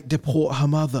they might deport her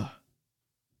mother.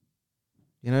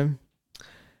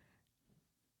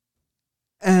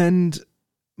 And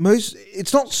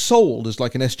it's not sold as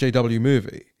like an SJW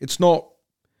movie. It's not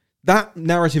that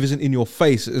narrative isn't in your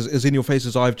face as in your face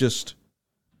as I've just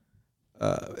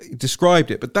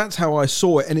described it, but that's how I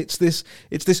saw it. And it's this,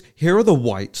 here are the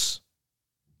whites,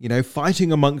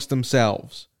 fighting amongst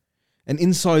themselves. And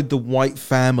inside the white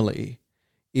family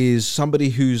is somebody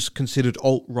who's considered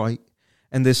alt-right,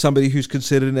 and there's somebody who's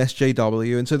considered an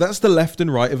SJW. And so that's the left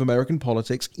and right of American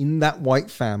politics in that white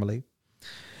family.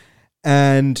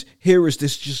 And here is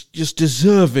this just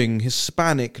deserving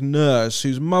Hispanic nurse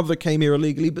whose mother came here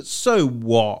illegally, but so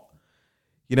what?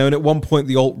 And at one point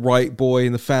the alt-right boy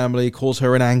in the family calls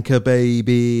her an anchor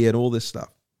baby and all this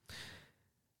stuff.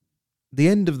 The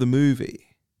end of the movie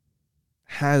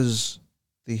has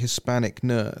the Hispanic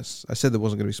nurse. I said there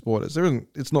wasn't going to be spoilers.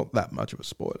 It's not that much of a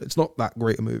spoiler. It's not that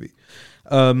great a movie.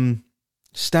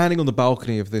 Standing on the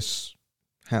balcony of this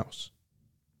house,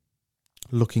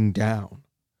 looking down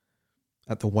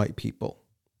at the white people,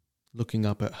 looking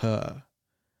up at her,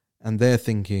 and they're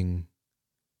thinking,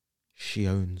 she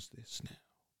owns this now.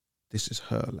 This is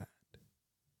her land.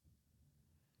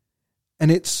 And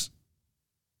this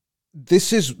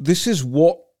is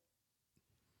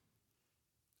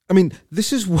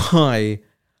why,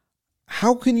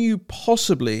 how can you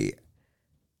possibly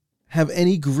have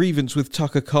any grievance with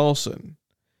Tucker Carlson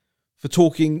for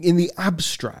talking in the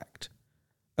abstract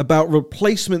about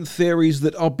replacement theories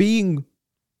that are being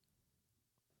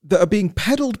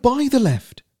peddled by the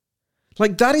left?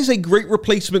 Like, that is a great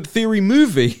replacement theory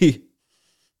movie.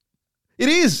 It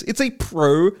is. It's a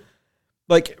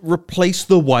replace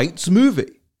the whites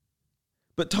movie.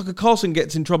 But Tucker Carlson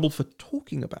gets in trouble for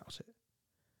talking about it.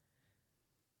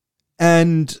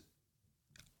 And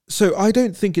so I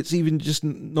don't think it's even just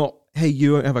not, hey,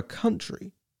 you don't have a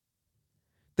country.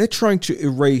 They're trying to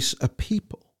erase a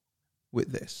people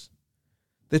with this.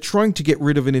 They're trying to get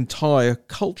rid of an entire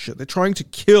culture. They're trying to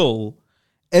kill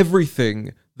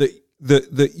everything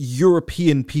that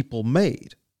European people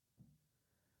made.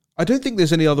 I don't think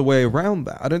there's any other way around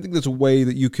that. I don't think there's a way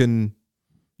that you can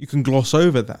gloss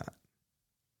over that.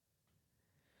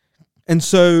 And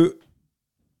so,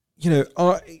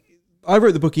 I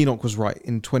wrote the book Enoch Was Right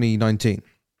in 2019.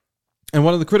 And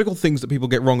one of the critical things that people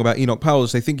get wrong about Enoch Powell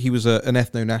is they think he was an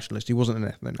ethno-nationalist. He wasn't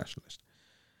an ethno-nationalist.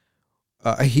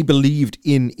 He believed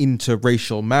in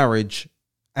interracial marriage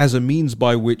as a means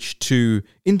by which to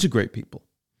integrate people.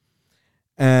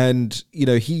 And,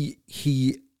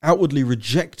 he outwardly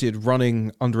rejected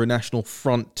running under a National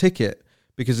Front ticket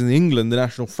because in England, the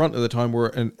National Front at the time were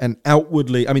an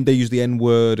outwardly, they used the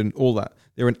N-word and all that.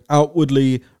 They're an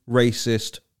outwardly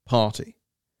racist party.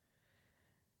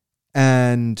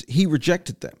 And he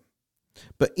rejected them.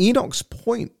 But Enoch's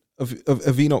point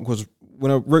of Enoch was,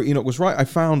 when I wrote Enoch Was Right, I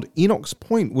found Enoch's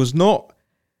point was not,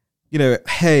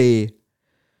 hey,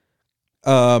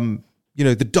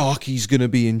 the darkie's going to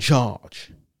be in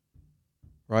charge,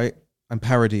 right? I'm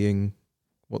parodying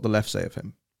what the left say of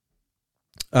him.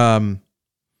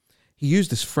 He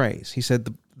used this phrase. He said,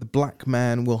 the black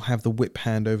man will have the whip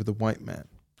hand over the white man.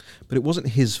 But it wasn't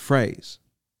his phrase.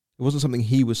 It wasn't something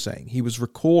he was saying. He was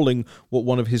recalling what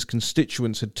one of his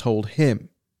constituents had told him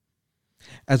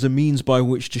as a means by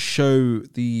which to show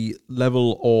the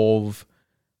level of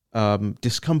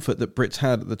discomfort that Brits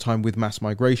had at the time with mass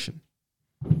migration.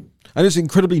 And it's an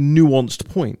incredibly nuanced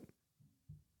point.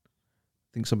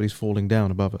 I think somebody's falling down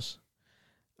above us,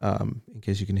 in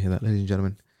case you can hear that, ladies and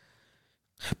gentlemen.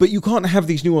 But you can't have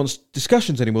these nuanced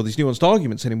discussions anymore, these nuanced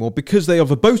arguments anymore, because they are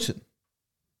verboten.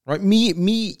 Right?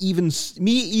 Me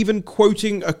even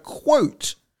quoting a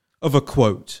quote of a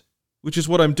quote, which is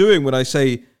what I'm doing when I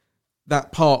say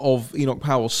that part of Enoch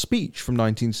Powell's speech from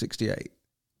 1968.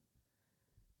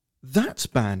 That's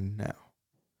banned now.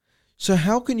 So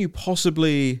how can you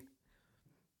possibly...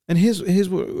 And here's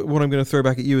what I'm going to throw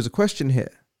back at you as a question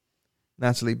here,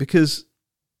 Natalie, because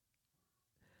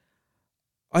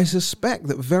I suspect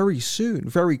that very soon,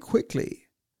 very quickly,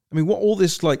 what all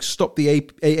this stop the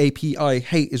AAPI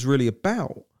hate is really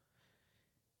about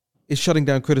is shutting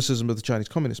down criticism of the Chinese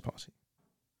Communist Party,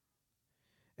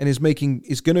 and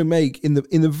is going to make in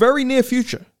the very near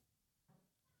future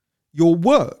your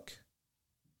work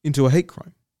into a hate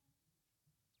crime.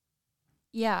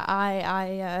 Yeah,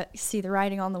 I see the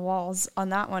writing on the walls on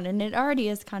that one, and it already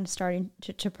is kind of starting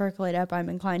to percolate up. I'm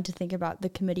inclined to think about the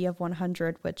Committee of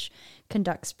 100, which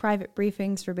conducts private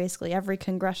briefings for basically every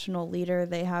congressional leader.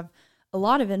 They have a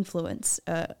lot of influence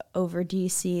over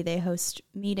DC. They host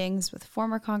meetings with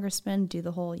former congressmen, do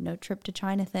the whole, trip to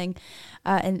China thing.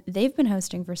 And they've been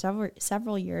hosting for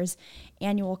several years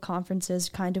annual conferences,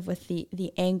 kind of with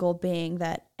the angle being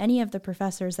that any of the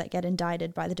professors that get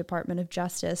indicted by the Department of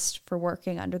Justice for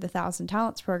working under the Thousand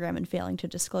Talents program and failing to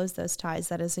disclose those ties,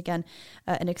 that is, again,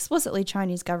 an explicitly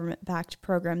Chinese government-backed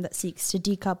program that seeks to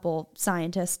decouple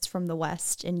scientists from the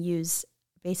West and use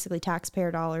basically taxpayer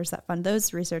dollars that fund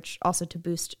those research also to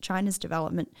boost China's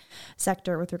development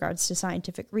sector with regards to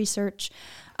scientific research.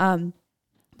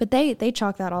 But they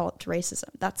chalk that all up to racism.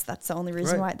 That's the only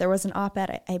reason why. There was an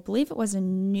op-ed, I believe it was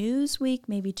in Newsweek,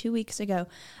 maybe 2 weeks ago,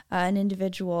 an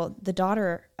individual, the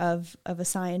daughter of a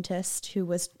scientist who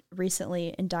was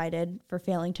recently indicted for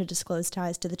failing to disclose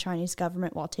ties to the Chinese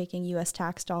government while taking U.S.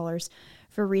 tax dollars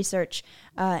for research.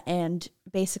 And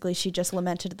basically she just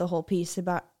lamented the whole piece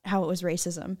about how it was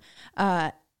racism.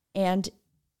 And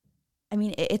I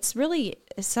mean, it's really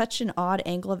such an odd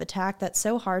angle of attack that's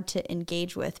so hard to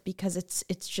engage with because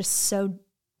it's just so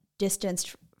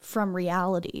distanced from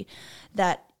reality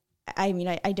that, I mean,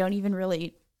 I don't even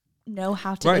really know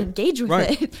how to engage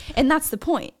with it. And that's the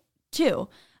point, too.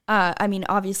 I mean,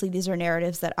 obviously, these are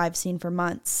narratives that I've seen for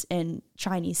months in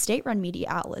Chinese state-run media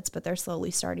outlets, but they're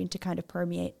slowly starting to kind of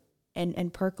permeate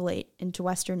and percolate into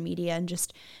Western media and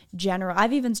just general.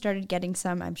 I've even started getting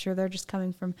some, I'm sure they're just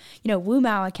coming from, Wu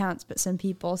Mao accounts, but some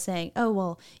people saying, oh,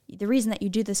 well, the reason that you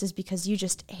do this is because you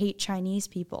just hate Chinese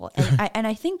people. And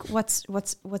I think what's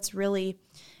really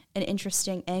an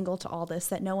interesting angle to all this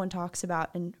that no one talks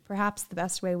about, and perhaps the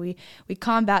best way we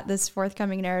combat this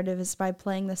forthcoming narrative is by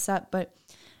playing this up, but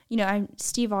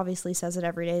Steve obviously says it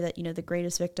every day that, the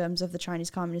greatest victims of the Chinese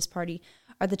Communist Party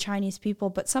are the Chinese people,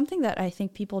 but something that I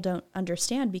think people don't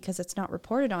understand because it's not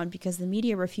reported on, because the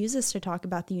media refuses to talk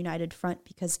about the United Front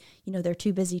because, they're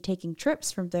too busy taking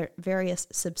trips from their various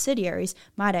subsidiaries.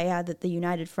 Might I add that the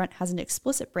United Front has an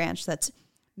explicit branch that's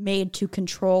made to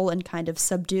control and kind of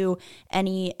subdue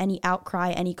any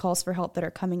outcry, any calls for help that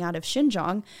are coming out of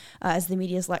Xinjiang, as the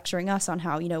media is lecturing us on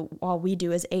how, all we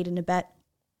do is aid and abet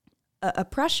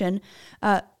oppression,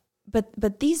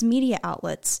 but these media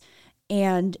outlets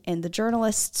and the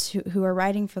journalists who are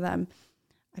writing for them,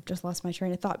 I've just lost my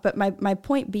train of thought. But my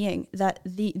point being that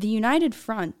the United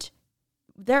Front,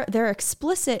 their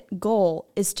explicit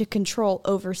goal is to control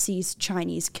overseas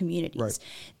Chinese communities. Right.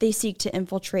 They seek to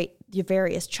infiltrate the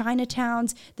various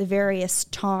Chinatowns, the various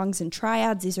Tongs and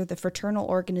Triads. These are the fraternal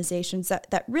organizations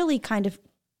that really kind of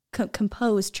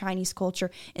compose Chinese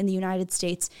culture in the United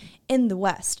States, in the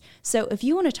West. So if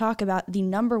you want to talk about the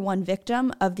number one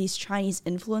victim of these Chinese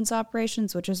influence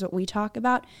operations, which is what we talk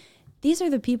about, these are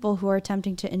the people who are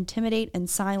attempting to intimidate and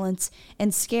silence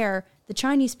and scare the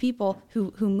Chinese people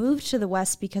who moved to the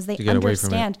West because they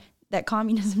understand that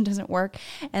communism doesn't work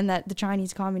and that the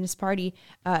Chinese Communist Party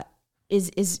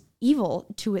is evil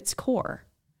to its core.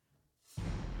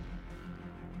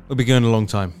 We'll be going a long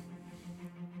time.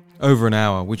 Over an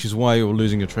hour, which is why you're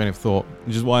losing your train of thought,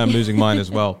 which is why I'm losing mine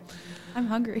as well. I'm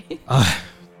hungry.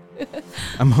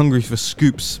 I'm hungry for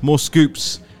scoops, more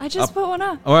scoops. I just put one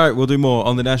up. All right, we'll do more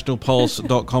on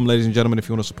thenationalpulse.com, ladies and gentlemen, if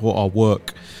you want to support our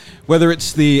work. Whether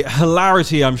it's the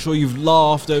hilarity, I'm sure you've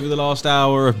laughed over the last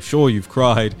hour, I'm sure you've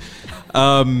cried.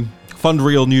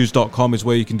 Fundrealnews.com is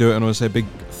where you can do it, and I want to say a big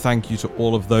thank you to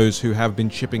all of those who have been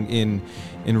chipping in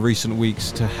recent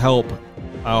weeks to help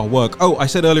our work. Oh, I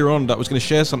said earlier on that I was going to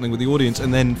share something with the audience,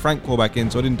 and then Frank called back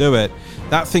in, so I didn't do it.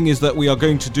 That thing is that we are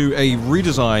going to do a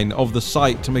redesign of the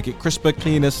site to make it crisper,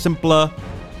 cleaner, simpler,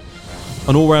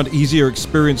 an all-round easier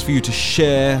experience for you to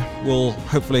share. We'll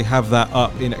hopefully have that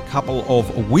up in a couple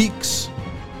of weeks.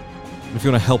 And if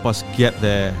you want to help us get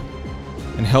there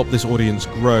and help this audience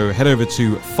grow, head over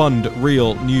to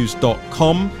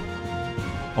fundrealnews.com.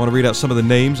 I want to read out some of the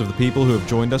names of the people who have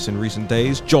joined us in recent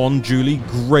days. John, Julie,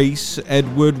 Grace,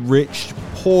 Edward, Rich,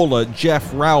 Paula,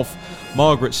 Jeff, Ralph,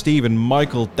 Margaret, Stephen,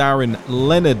 Michael, Darren,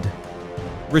 Leonard,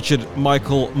 Richard,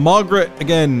 Michael, Margaret,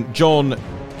 again, John,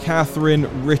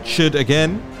 Catherine, Richard,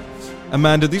 again,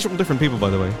 Amanda. These are all different people, by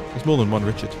the way. There's more than one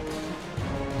Richard.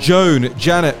 Joan,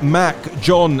 Janet, Mac,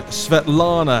 John,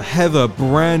 Svetlana, Heather,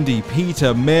 Brandy,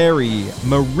 Peter, Mary,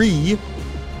 Marie,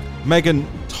 Megan,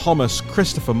 Thomas,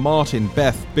 Christopher, Martin,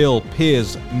 Beth, Bill,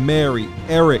 Piers, Mary,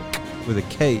 Eric with a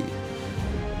K,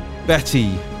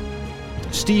 Betty,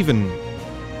 Stephen,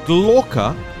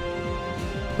 Glauca,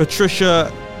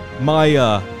 Patricia,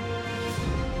 Maya,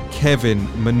 Kevin,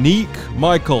 Monique,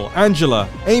 Michael, Angela,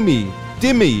 Amy,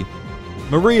 Dimmy,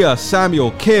 Maria, Samuel,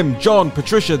 Kim, John,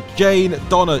 Patricia, Jane,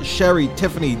 Donna, Sherry,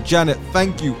 Tiffany, Janet.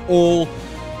 Thank you all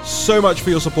so much for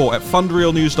your support at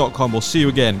fundrealnews.com. We'll see you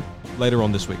again later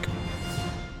on this week.